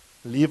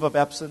leave of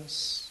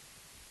absence,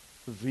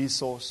 with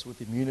resource,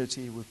 with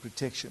immunity, with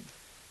protection.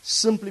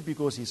 Simply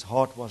because his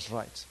heart was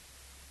right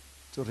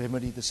to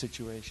remedy the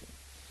situation.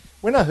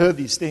 When I heard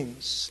these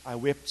things, I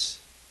wept,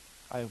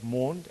 I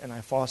mourned, and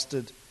I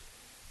fasted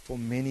for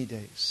many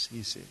days,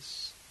 he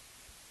says.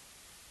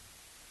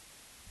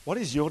 What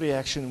is your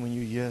reaction when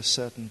you hear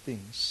certain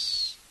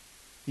things?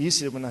 He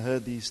said, when I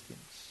heard these things.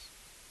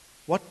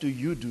 What do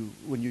you do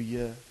when you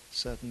hear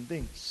certain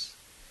things?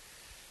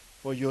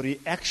 For your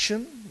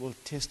reaction will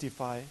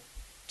testify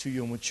to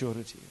your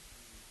maturity.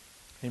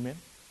 Amen?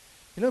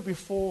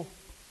 Before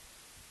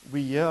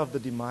we hear of the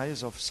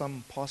demise of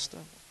some pastor,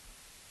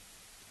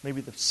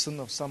 maybe the sin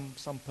of some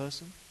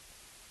person,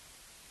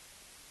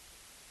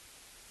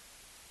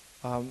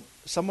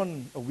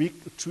 someone a week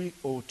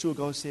or two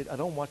ago said, I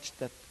don't watch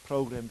that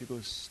program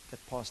because that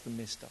pastor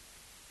messed up.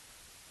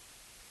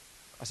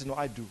 I said, no,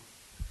 I do.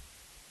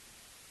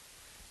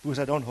 Because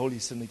I don't hold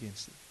his sin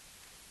against him.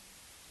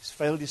 He's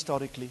failed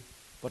historically,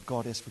 but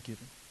God has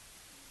forgiven.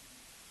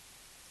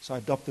 So I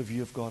adopt the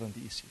view of God on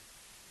the issue.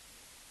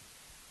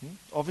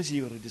 Obviously,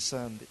 you've got to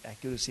discern the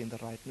accuracy and the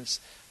rightness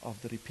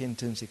of the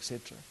repentance,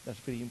 etc. That's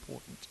very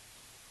important.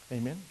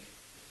 Amen?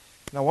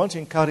 And I want to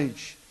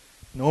encourage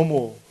no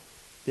more.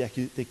 The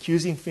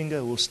accusing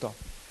finger will stop.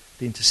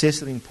 The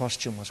intercessory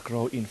posture must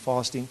grow in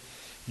fasting.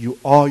 You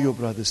are your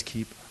brother's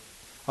keeper.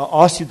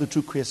 I'll ask you the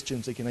two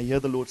questions again. I hear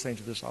the Lord saying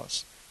to this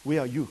house,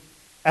 where are you?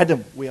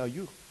 Adam, where are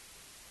you?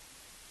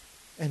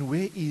 And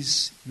where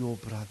is your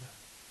brother?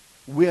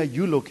 Where are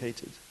you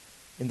located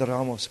in the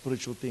realm of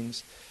spiritual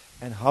things?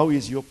 And how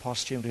is your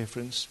posture in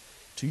reference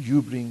to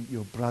you being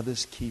your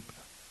brother's keeper?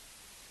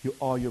 You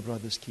are your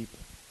brother's keeper.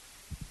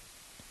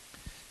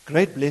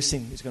 Great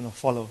blessing is going to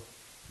follow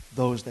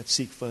those that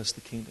seek first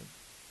the kingdom.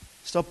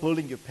 Stop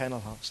building your panel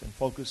house and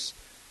focus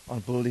on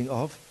building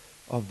of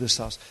this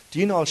house. Do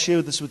you know, I'll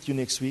share this with you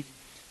next week.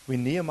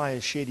 When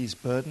Nehemiah shared his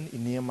burden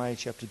in Nehemiah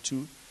chapter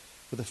 2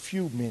 with a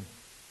few men,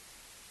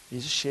 he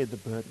just shared the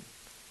burden.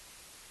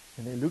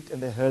 And they looked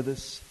and they heard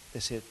this.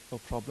 They said, no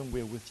problem,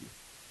 we're with you.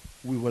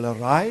 We will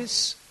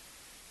arise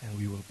and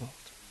we will build.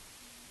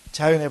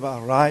 Tell your neighbor,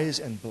 arise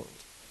and build.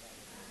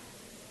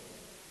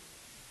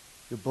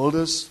 Your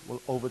builders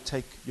will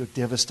overtake your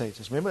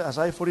devastators. Remember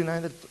Isaiah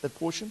 49, that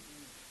portion?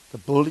 The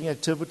building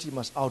activity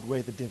must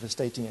outweigh the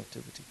devastating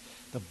activity.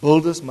 The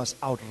builders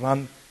must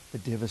outrun the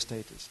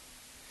devastators.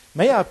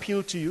 May I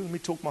appeal to you? Let me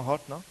talk my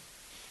heart now.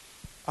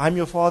 I'm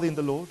your father in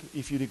the Lord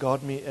if you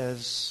regard me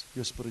as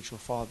your spiritual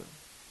father.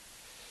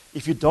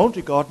 If you don't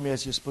regard me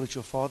as your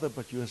spiritual father,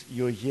 but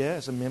you're here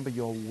as a member,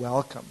 you're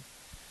welcome.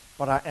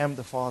 But I am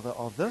the father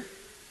of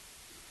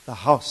the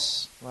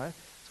house, right?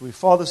 So we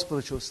father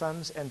spiritual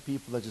sons and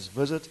people that just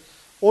visit,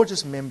 or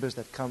just members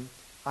that come.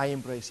 I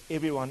embrace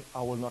everyone.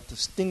 I will not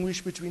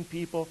distinguish between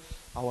people.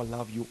 I will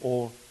love you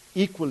all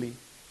equally.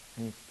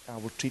 And I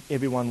will treat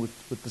everyone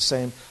with the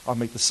same. I'll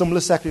make the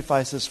similar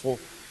sacrifices for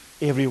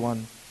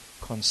everyone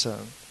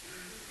concerned.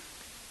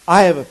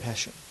 I have a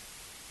passion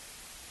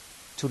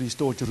to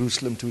restore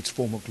Jerusalem to its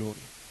former glory.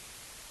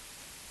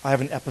 I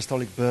have an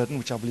apostolic burden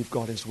which I believe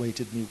God has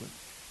weighted me with.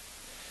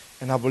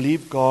 And I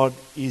believe God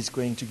is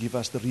going to give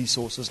us the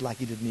resources like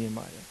He did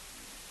Nehemiah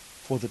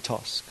for the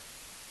task.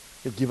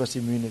 He'll give us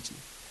immunity.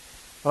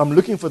 But I'm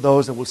looking for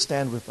those that will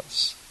stand with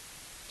us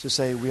to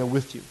say, we are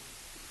with you.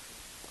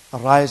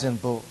 Arise and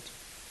build.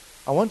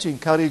 I want to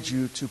encourage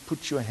you to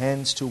put your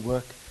hands to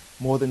work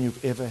more than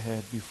you've ever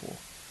had before.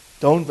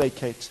 Don't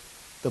vacate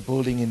the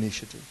building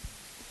initiative.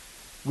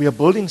 We are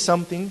building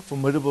something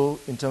formidable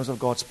in terms of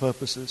God's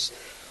purposes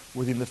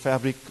within the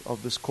fabric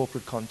of this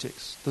corporate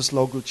context. This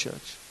local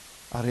church,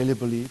 I really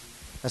believe,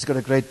 has got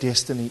a great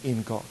destiny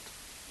in God.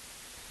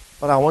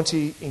 But I want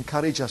to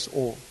encourage us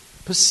all.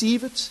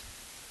 Perceive it.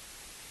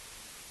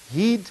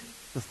 Heed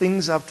the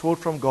things I've taught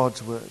from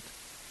God's Word.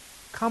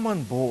 Come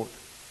on board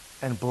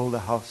and build a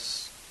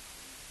house.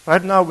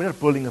 Right now, we're not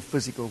building a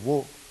physical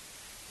wall.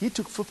 He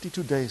took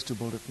 52 days to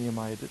build it,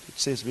 Nehemiah did. It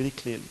says very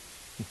clearly.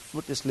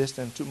 It's less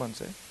than 2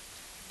 months,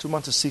 2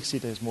 months is 60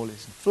 days, more or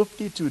less. In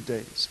 52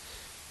 days,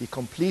 he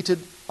completed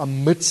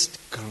amidst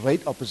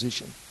great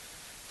opposition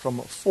from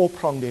a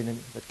four-pronged enemy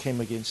that came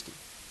against him.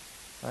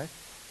 Right?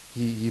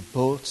 He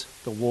built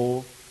the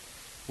wall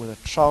with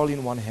a trowel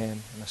in one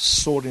hand and a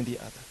sword in the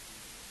other,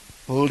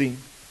 building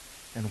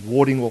and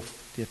warding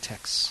off the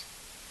attacks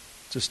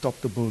to stop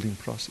the building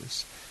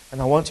process.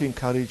 And I want to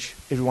encourage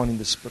everyone in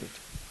the Spirit.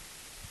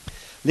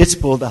 Let's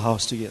build the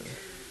house together.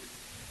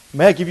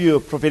 May I give you a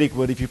prophetic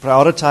word? If you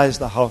prioritize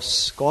the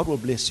house, God will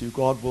bless you.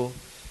 God will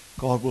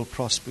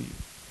prosper you.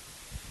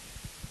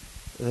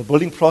 The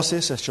building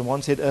process, as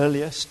Shimon said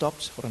earlier,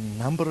 stopped for a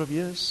number of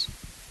years.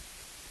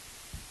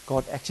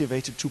 God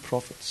activated 2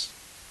 prophets,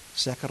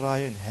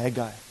 Zechariah and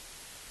Haggai,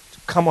 to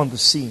come on the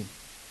scene,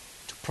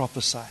 to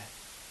prophesy,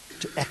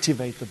 to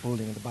activate the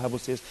building. And the Bible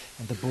says,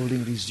 and the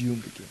building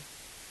resumed again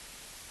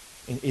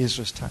in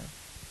Ezra's time.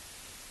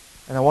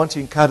 And I want to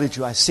encourage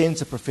you. I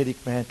sense a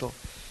prophetic mantle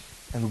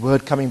and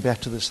word coming back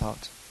to this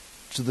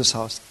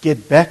house.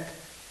 Get back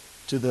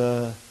to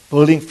the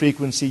building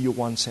frequency you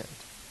once had.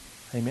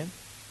 Amen.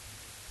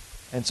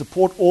 And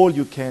support all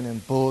you can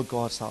and build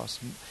God's house.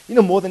 You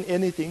know, more than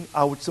anything,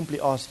 I would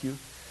simply ask you,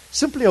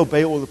 simply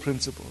obey all the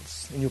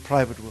principles in your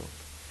private world.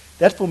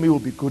 That for me will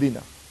be good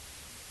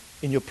enough.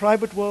 In your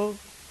private world,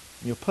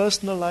 in your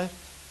personal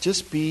life,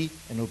 just be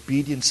an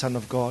obedient son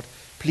of God,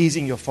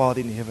 pleasing your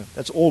Father in heaven.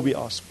 That's all we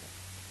ask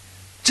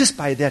for. Just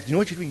by that, you know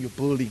what you're doing? You're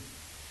building.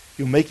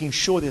 You're making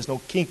sure there's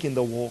no kink in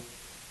the wall.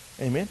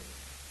 Amen?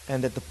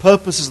 And that the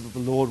purposes of the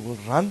Lord will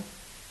run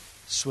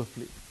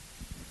swiftly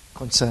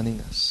concerning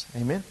us.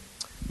 Amen?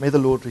 May the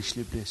Lord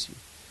richly bless you.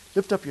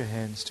 Lift up your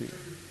hands to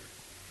Him.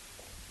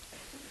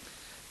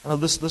 I know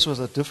this was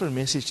a different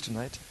message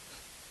tonight.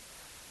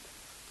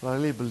 But I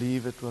really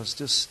believe it was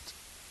just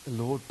the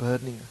Lord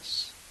burdening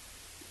us.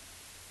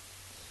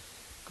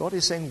 God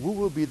is saying, who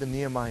will be the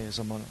Nehemiahs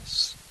among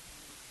us?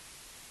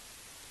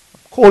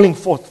 Calling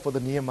forth for the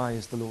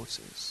Nehemiahs, the Lord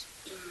says.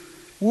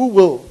 Who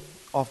will,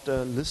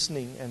 after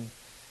listening and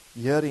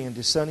hearing and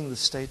discerning the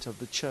state of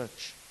the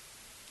church,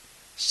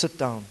 sit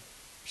down?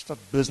 It's not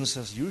business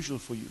as usual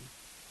for you.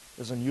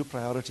 There's a new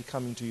priority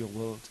coming to your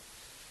world.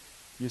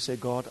 You say,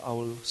 God, I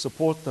will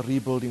support the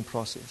rebuilding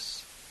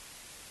process.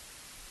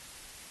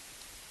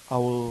 I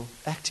will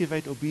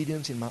activate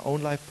obedience in my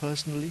own life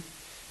personally.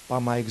 By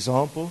my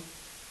example,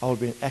 I will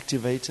be an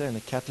activator and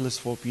a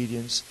catalyst for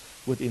obedience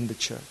within the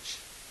church.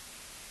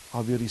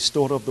 I'll be a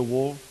restorer of the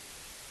wall,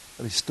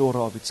 a restorer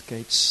of its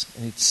gates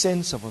and its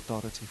sense of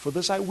authority. For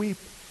this I weep.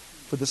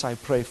 For this I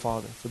pray,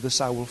 Father. For this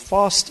I will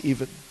fast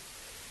even.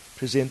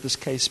 Present this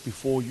case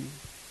before you.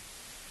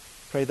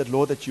 Pray that,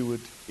 Lord, that you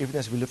would, even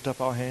as we lift up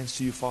our hands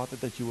to you, Father,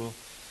 that you will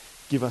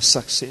give us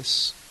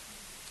success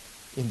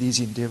in these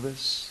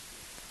endeavors.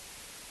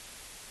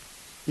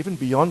 Even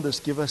beyond this,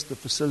 give us the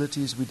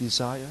facilities we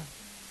desire,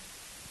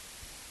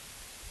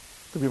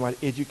 that we might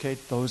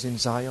educate those in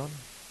Zion,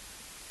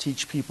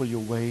 teach people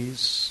your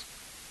ways,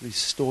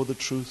 restore the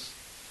truth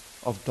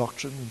of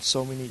doctrine in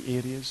so many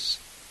areas.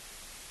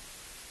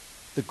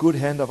 The good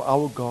hand of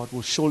our God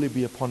will surely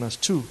be upon us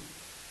too,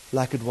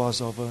 like it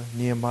was over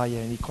Nehemiah,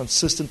 and he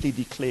consistently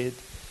declared,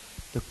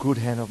 the good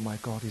hand of my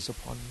God is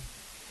upon me.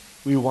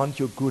 We want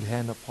your good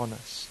hand upon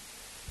us.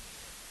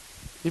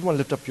 Everyone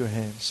lift up your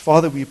hands.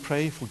 Father, we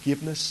pray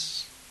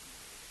forgiveness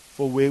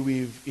for where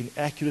we've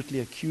inaccurately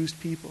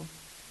accused people,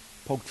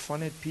 poked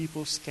fun at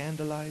people,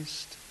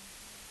 scandalized,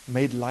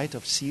 made light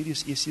of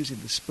serious issues in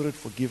the Spirit.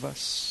 Forgive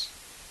us.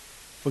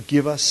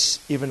 Forgive us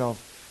even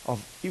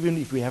even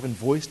if we haven't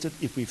voiced it,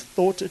 if we've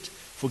thought it,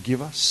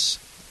 forgive us.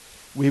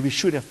 Where we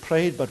should have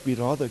prayed but we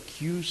rather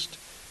accused,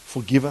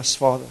 forgive us,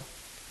 Father.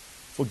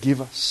 Forgive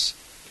us.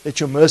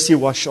 Let your mercy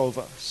wash over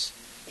us.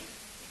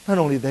 Not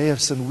only they have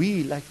sinned,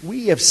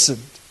 we have sinned.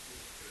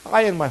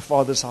 I and my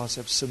Father's house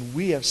have sinned.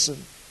 We have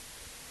sinned.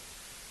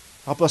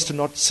 Help us to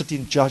not sit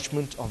in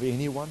judgment of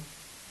anyone,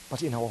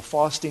 but in our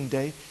fasting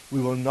day,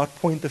 we will not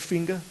point the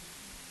finger,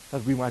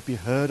 that we might be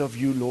heard of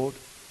you, Lord.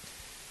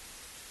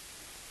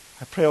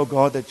 I pray, O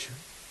God, that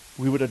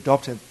we would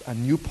adopt a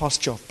new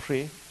posture of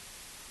prayer.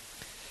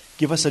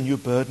 Give us a new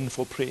burden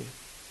for prayer.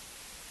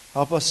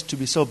 Help us to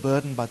be so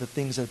burdened by the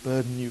things that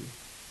burden you.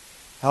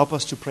 Help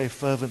us to pray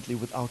fervently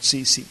without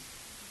ceasing.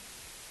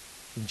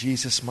 In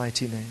Jesus'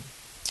 mighty name,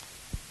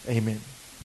 amen.